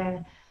me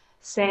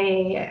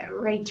say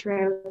right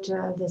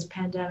throughout this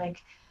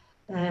pandemic,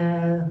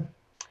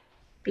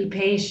 be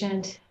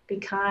patient, be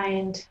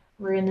kind,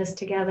 we're in this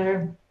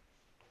together.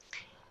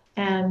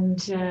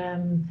 And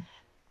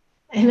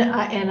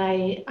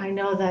I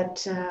know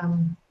that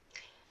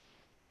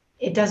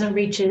it doesn't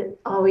reach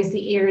always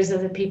the ears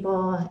of the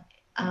people,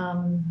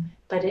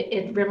 but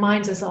it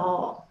reminds us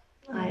all,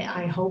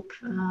 I hope,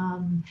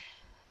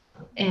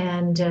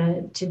 and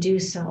to do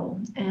so.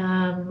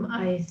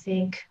 I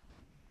think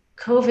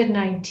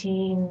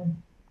COVID-19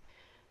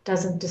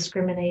 doesn't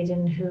discriminate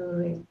in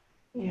who,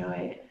 you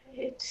know,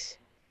 it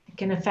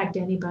can affect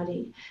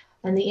anybody,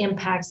 and the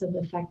impacts have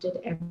affected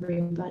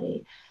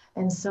everybody.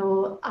 And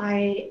so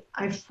I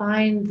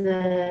find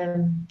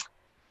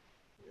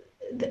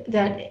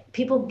that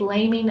people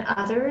blaming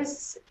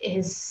others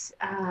is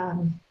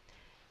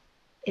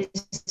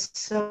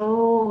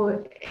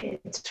so,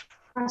 it's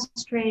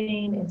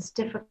frustrating, it's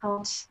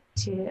difficult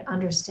to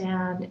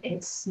understand,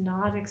 it's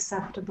not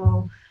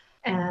acceptable,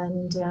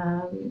 and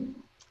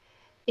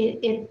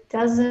it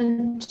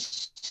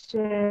doesn't,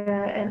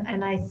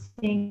 and I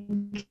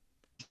think,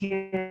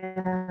 you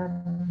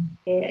know,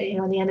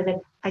 in the end of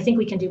it, I think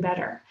we can do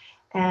better.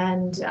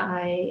 And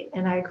I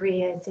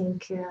agree. I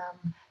think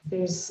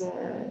there's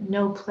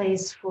no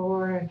place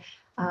for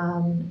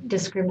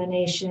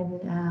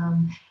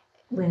discrimination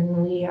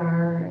when we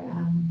are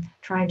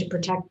trying to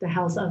protect the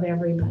health of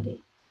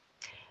everybody.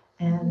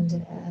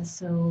 And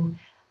so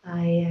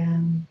I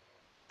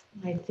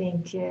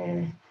think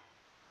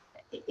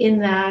in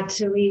that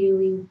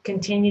we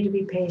continue to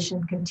be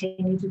patient,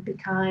 continue to be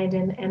kind,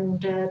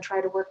 and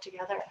try to work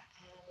together.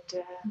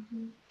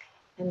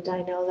 And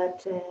I know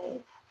that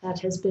that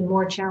has been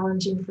more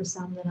challenging for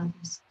some than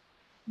others.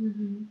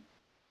 Mm-hmm.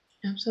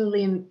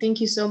 Absolutely. And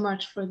thank you so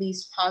much for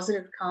these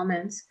positive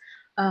comments.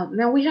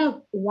 Now we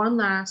have one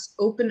last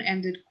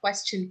open-ended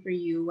question for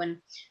you. And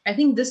I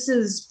think this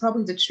is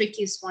probably the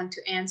trickiest one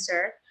to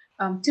answer.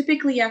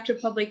 Typically after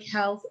public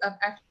health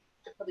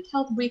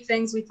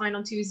briefings we find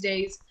on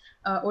Tuesdays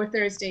or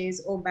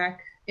Thursdays, or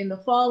back in the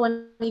fall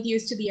when it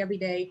used to be every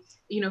day,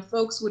 you know,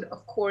 folks would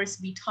of course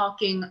be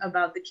talking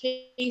about the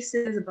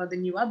cases, about the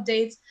new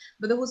updates,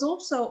 but there was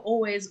also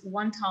always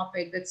one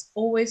topic that's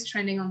always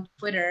trending on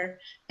Twitter,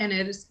 and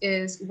it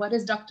is what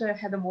is Dr.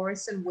 Heather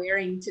Morrison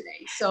wearing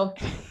today? So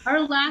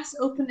our last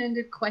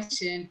open-ended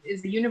question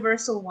is the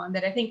universal one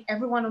that I think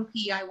everyone on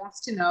PEI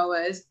wants to know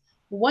is,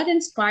 what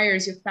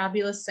inspires your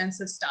fabulous sense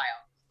of style?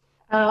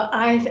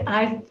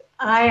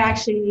 I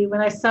actually,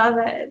 when I saw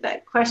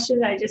that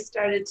question, I just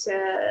started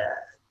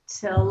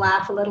to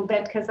laugh a little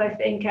bit, because I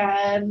think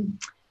I'll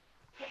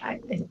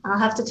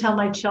have to tell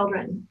my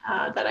children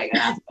that I got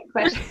asked that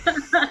question.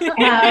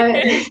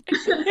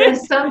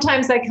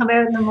 Sometimes I come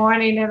out in the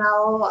morning and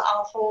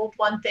I'll hold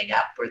one thing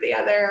up or the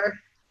other,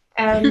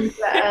 and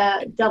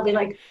they'll be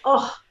like,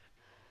 oh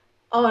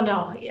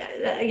no,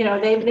 yeah, you know,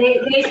 they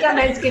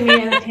sometimes give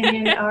me an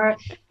opinion,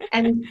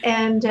 and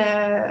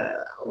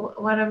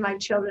one of my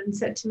children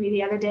said to me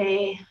the other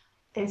day,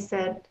 they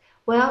said,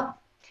 well,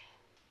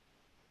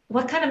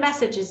 what kind of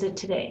message is it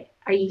today?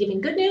 Are you giving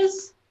good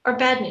news or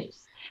bad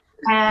news?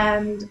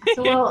 And I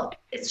said, well,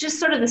 it's just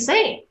sort of the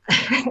same.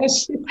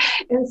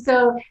 And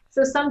so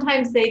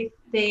sometimes they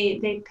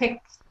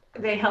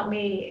help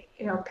me,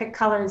 you know, pick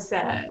colors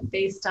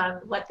based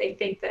on what they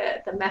think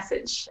the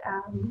message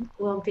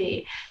will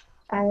be.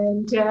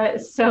 And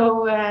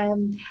so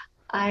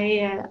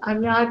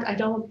I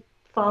don't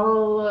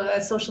follow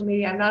social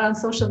media. I'm not on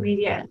social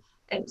media,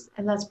 and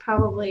that's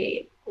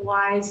probably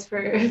wise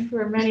for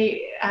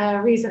many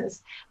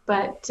reasons.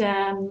 But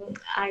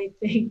I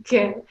think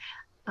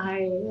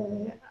I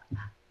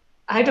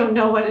I don't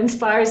know what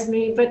inspires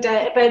me, but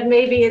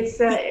maybe it's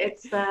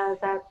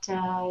that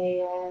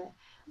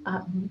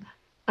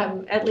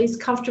I'm at least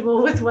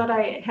comfortable with what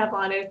I have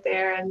on it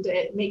there, and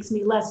it makes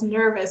me less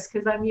nervous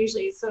because I'm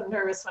usually so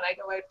nervous when I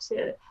go out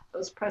to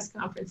those press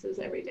conferences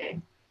every day.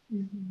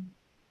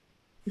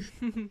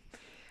 Mm-hmm.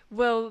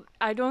 Well,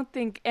 I don't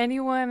think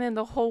anyone in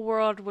the whole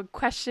world would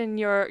question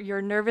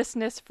your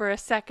nervousness for a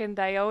second.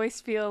 I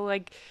always feel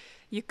like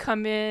you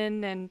come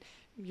in and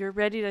you're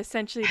ready to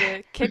essentially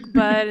to kick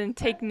butt and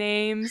take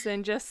names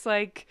and just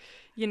like,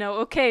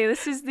 okay,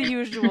 this is the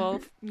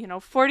usual,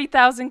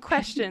 40,000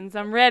 questions.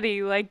 I'm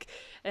ready. Like,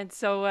 and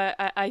so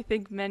I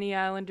think many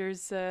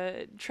Islanders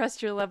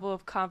trust your level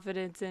of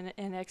confidence and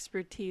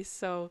expertise.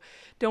 So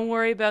don't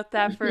worry about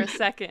that for a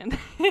second.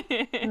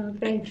 Oh,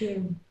 thank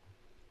you.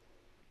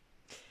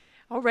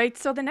 All right,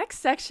 so the next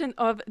section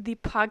of the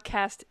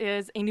podcast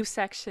is a new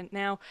section.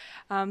 Now,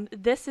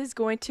 this is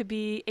going to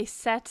be a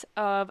set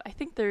of, I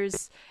think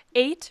there's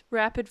 8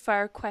 rapid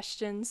fire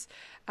questions,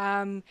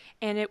 and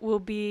it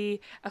will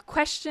be a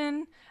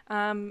question,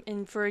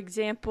 and for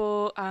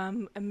example,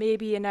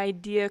 maybe an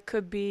idea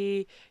could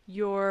be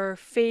your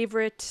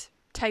favorite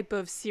type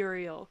of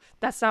cereal.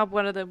 That's not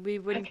one of them. We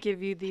wouldn't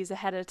give you these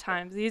ahead of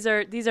time. These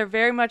are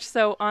very much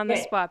so on the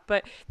spot.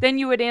 But then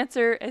you would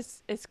answer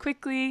as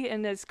quickly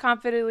and as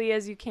confidently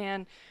as you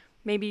can,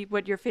 maybe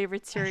what your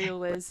favorite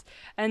cereal is.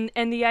 And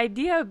the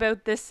idea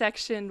about this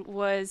section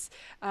was,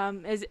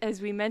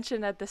 as we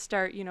mentioned at the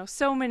start,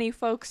 so many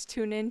folks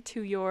tune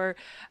into your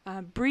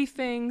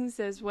briefings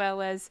as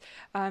well as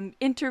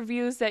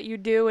interviews that you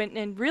do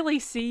and really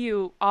see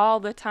you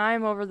all the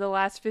time over the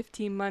last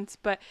 15 months,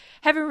 but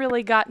haven't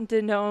really gotten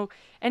to know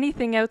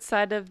anything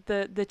outside of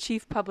the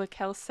chief public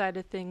health side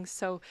of things.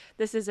 So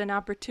this is an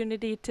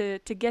opportunity to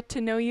get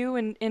to know you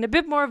in a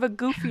bit more of a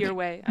goofier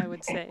way, I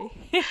would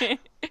say.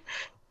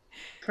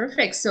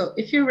 Perfect. So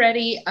if you're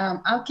ready,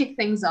 I'll kick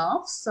things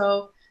off.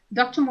 So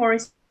Dr.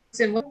 Morrison,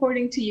 what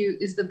according to you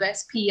is the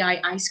best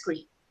PEI ice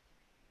cream?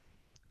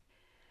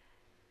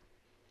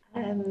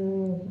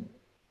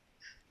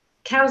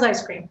 Cow's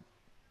ice cream.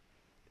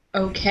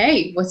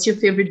 Okay. What's your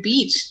favorite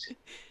beach?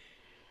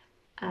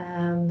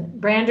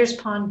 Branders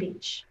Pond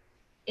Beach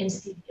in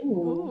Sydney.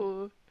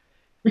 Ooh.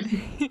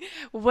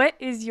 What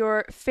is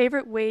your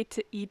favorite way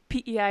to eat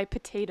PEI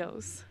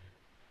potatoes?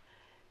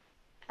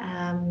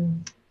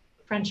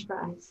 French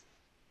fries.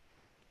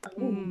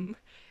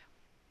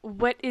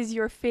 What is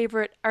your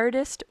favorite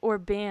artist or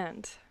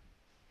band?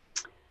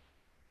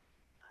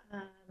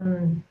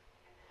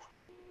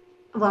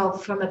 Well,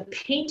 from a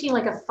painting,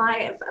 like a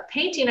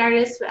painting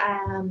artist,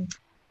 I'm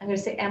going to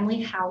say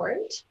Emily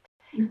Howard,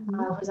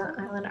 who's an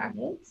island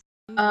artist.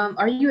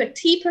 Are you a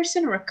tea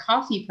person or a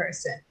coffee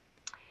person?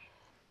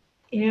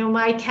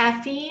 My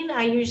caffeine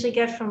I usually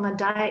get from a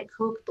Diet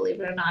Coke,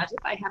 believe it or not,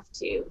 if I have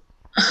to.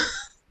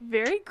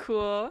 Very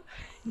cool.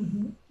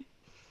 Mm-hmm.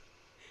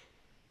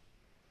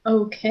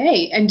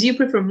 Okay. And do you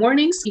prefer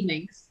mornings,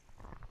 evenings?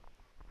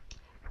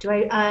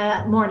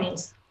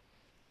 Mornings.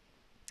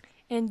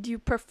 And do you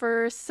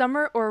prefer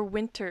summer or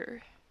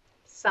winter?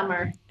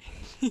 Summer.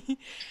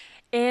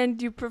 And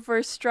do you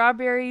prefer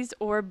strawberries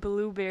or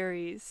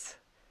blueberries?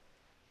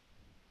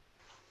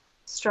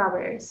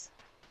 Strawberries.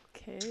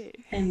 Okay.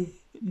 And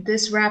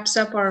this wraps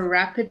up our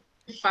rapid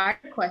fire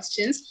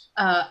questions.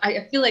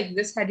 I feel like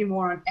this had you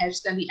more on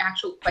edge than the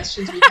actual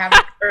questions we had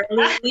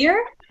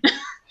earlier.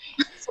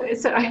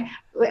 Sorry,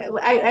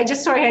 I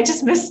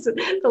just missed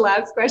the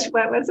last question.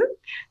 What was it?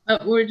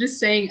 We're just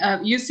saying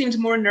you seemed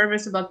more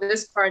nervous about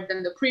this part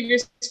than the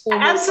previous 4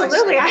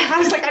 Absolutely. I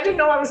was like, I didn't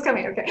know what was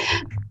coming. Okay.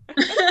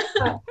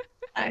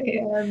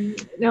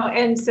 No,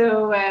 and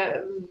so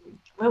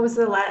what was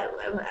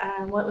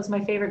what was my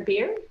favorite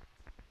beer?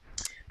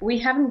 We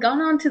haven't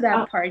gone on to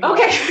that part yet.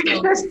 Okay.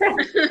 So.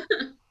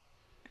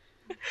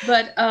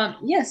 But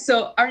yes,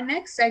 so our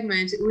next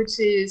segment, which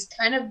is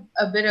kind of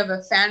a bit of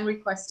a fan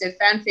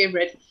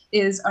favorite,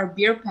 is our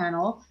beer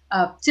panel.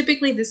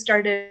 Typically, this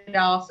started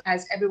off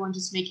as everyone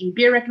just making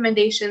beer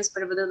recommendations,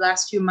 but over the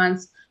last few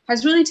months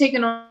has really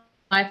taken on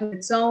life of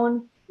its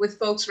own, with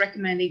folks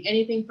recommending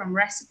anything from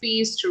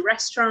recipes to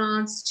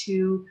restaurants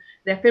to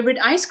their favorite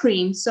ice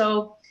cream.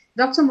 So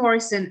Dr.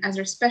 Morrison, as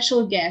our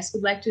special guest,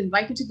 would like to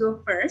invite you to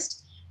go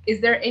first. Is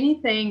there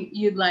anything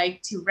you'd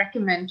like to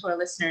recommend to our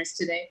listeners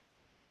today?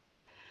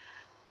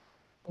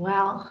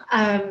 Well,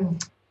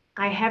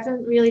 I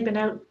haven't really been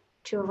out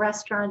to a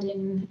restaurant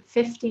in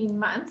 15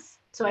 months,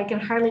 so I can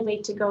hardly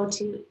wait to go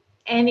to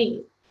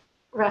any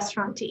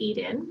restaurant to eat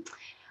in.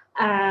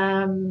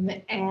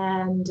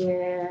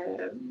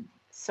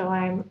 So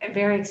I'm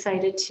very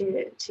excited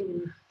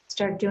to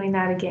start doing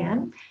that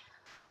again.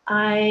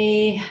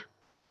 I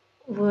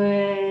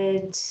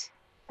would,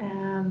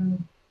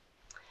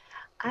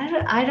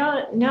 I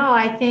don't know.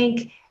 I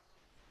think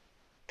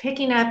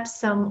picking up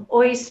some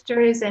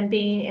oysters and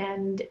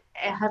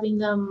having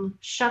them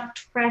shucked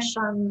fresh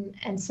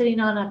and sitting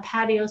on a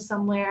patio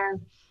somewhere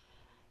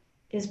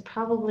is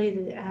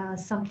probably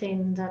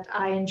something that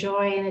I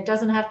enjoy. And it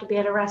doesn't have to be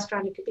at a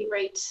restaurant. It could be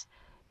right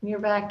in your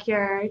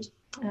backyard.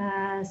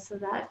 So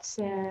that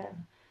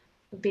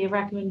would be a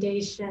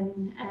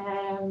recommendation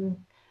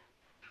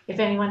if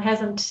anyone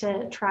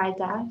hasn't tried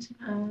that.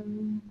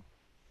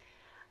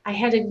 I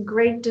had a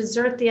great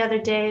dessert the other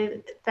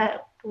day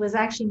that was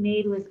actually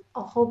made with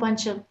a whole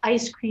bunch of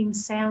ice cream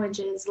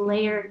sandwiches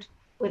layered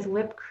with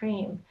whipped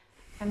cream.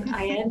 And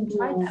I hadn't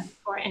tried that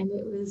before, and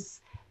it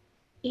was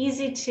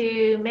easy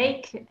to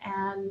make,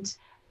 and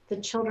the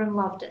children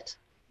loved it.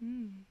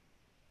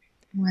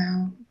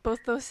 Wow.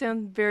 Both those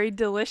sound very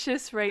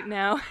delicious right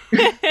now.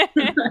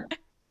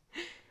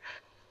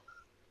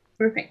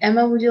 Perfect.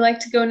 Emma, would you like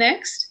to go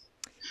next?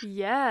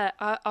 Yeah,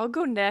 I'll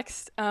go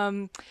next.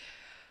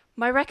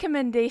 My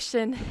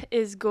recommendation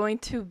is going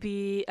to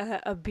be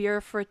a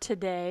beer for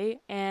today,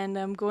 and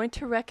I'm going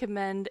to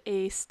recommend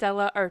a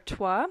Stella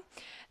Artois.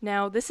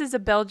 Now, this is a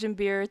Belgian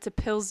beer. It's a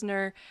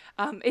Pilsner.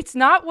 It's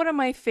not one of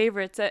my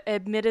favorites.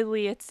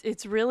 Admittedly,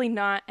 it's really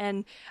not.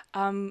 And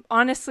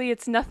honestly,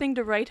 it's nothing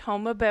to write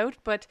home about.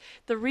 But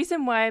the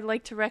reason why I'd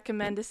like to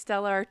recommend a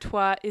Stella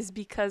Artois is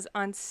because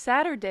on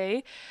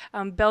Saturday,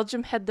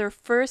 Belgium had their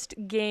first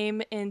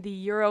game in the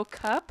Euro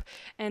Cup,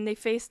 and they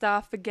faced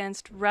off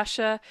against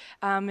Russia.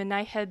 And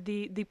I had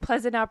the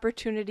pleasant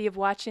opportunity of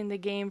watching the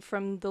game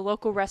from the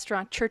local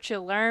restaurant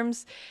Churchill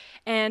Arms.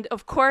 And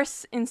of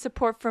course, in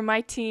support for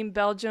my team,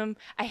 Belgium,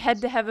 I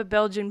had to have a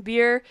Belgian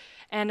beer.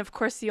 And of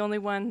course, the only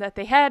one that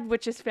they had,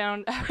 which is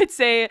found, I would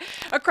say,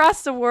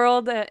 across the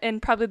world,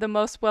 and probably the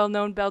most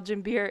well-known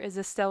Belgian beer is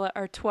a Stella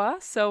Artois.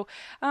 So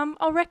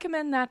I'll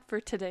recommend that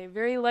for today.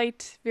 Very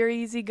light, very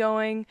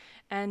easygoing,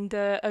 and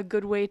a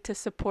good way to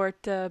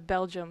support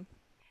Belgium.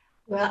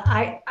 Well,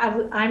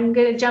 I'm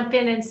going to jump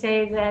in and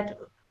say that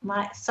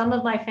some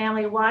of my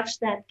family watched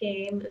that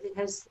game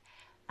because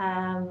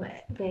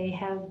they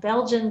have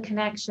Belgian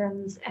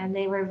connections, and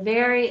they were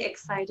very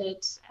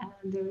excited.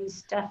 And there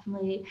was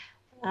definitely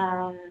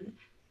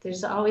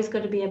there's always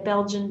going to be a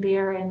Belgian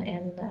beer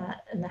in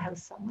the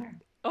house somewhere.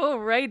 Oh,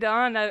 right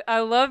on. I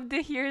love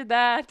to hear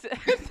that.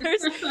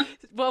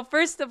 Well,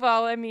 first of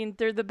all, I mean,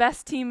 they're the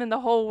best team in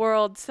the whole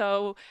world.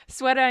 So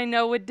Sweta, I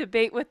know, would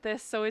debate with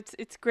this. So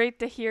it's great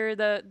to hear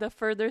the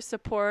further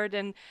support.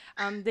 And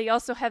they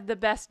also have the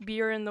best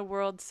beer in the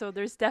world. So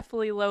there's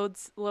definitely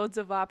loads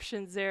of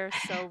options there.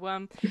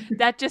 So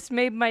that just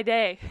made my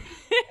day.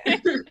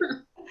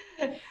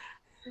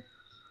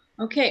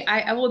 Okay,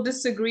 I will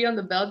disagree on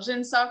the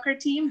Belgian soccer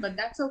team, but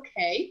that's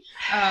okay.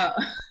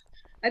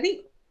 I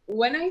think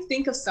when I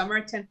think of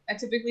summer, I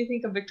typically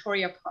think of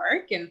Victoria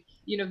Park and,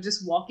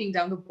 just walking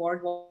down the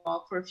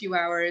boardwalk for a few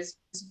hours,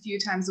 a few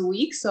times a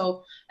week.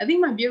 So I think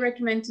my beer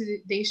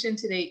recommendation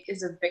today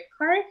is a Vic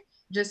Park,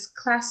 just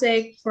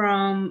classic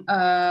from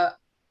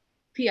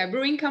PI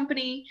Brewing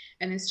Company,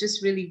 and it's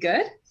just really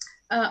good.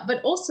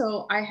 But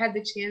also, I had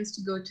the chance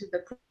to go to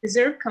the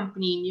Preserve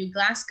Company in New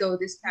Glasgow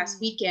this past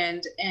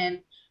weekend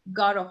and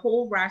got a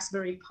whole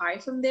raspberry pie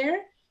from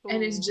there.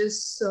 And it's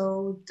just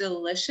so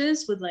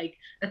delicious with like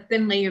a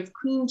thin layer of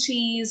cream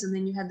cheese, and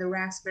then you had the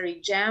raspberry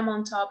jam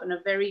on top and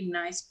a very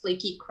nice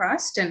flaky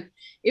crust. And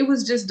it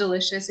was just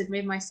delicious. It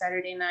made my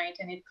Saturday night,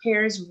 and it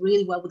pairs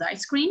really well with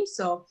ice cream.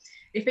 So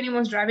if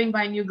anyone's driving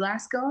by New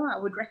Glasgow, I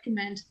would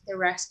recommend the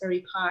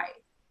raspberry pie.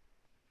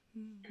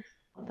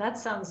 Well, that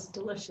sounds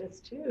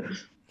delicious too.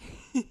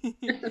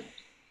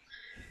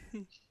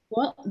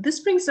 Well,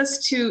 this brings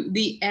us to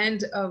the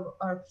end of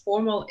our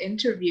formal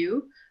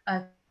interview.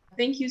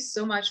 Thank you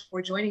so much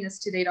for joining us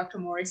today, Dr.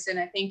 Morrison.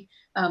 I think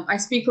I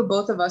speak for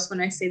both of us when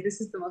I say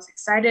this is the most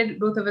excited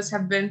both of us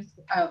have been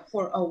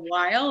for a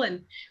while,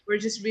 and we're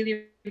just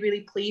really,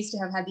 really pleased to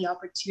have had the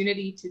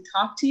opportunity to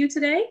talk to you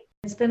today.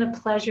 It's been a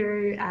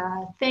pleasure.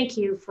 Thank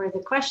you for the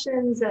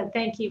questions.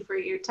 Thank you for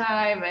your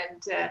time.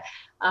 And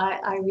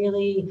I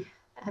really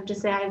have to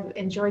say I've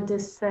enjoyed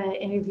this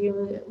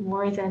interview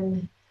more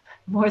than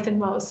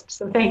most.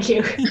 So thank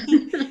you.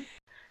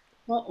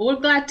 Well, we're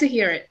glad to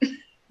hear it.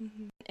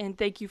 And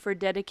thank you for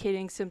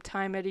dedicating some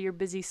time out of your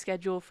busy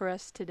schedule for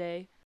us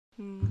today.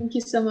 Thank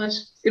you so much.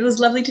 It was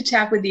lovely to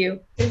chat with you.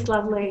 It's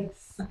lovely.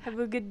 Have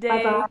a good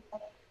day.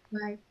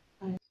 Bye-bye.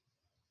 Bye.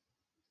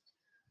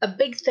 A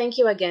big thank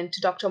you again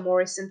to Dr.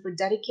 Morrison for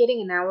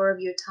dedicating an hour of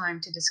your time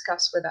to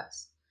discuss with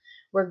us.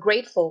 We're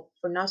grateful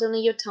for not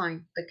only your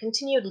time, but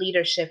continued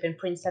leadership in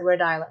Prince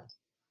Edward Island.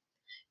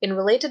 In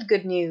related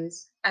good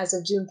news, as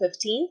of June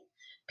 15th,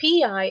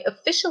 PEI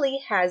officially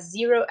has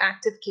 0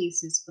 active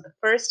cases for the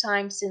first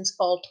time since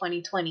fall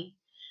 2020,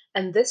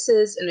 and this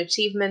is an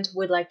achievement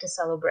we'd like to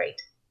celebrate.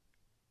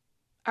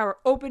 Our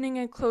opening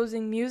and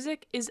closing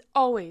music is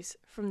always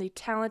from the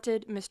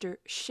talented Mr.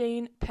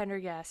 Shane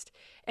Pendergast,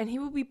 and he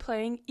will be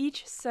playing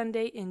each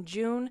Sunday in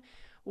June,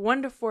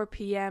 1 to 4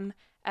 p.m.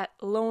 at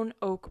Lone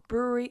Oak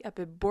Brewery up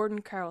at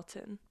Borden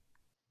Carlton.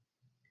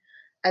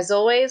 As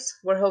always,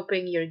 we're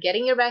hoping you're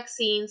getting your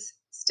vaccines,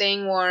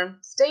 staying warm,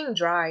 staying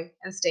dry,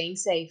 and staying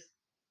safe.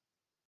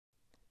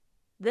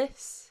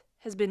 This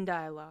has been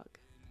Dialogue.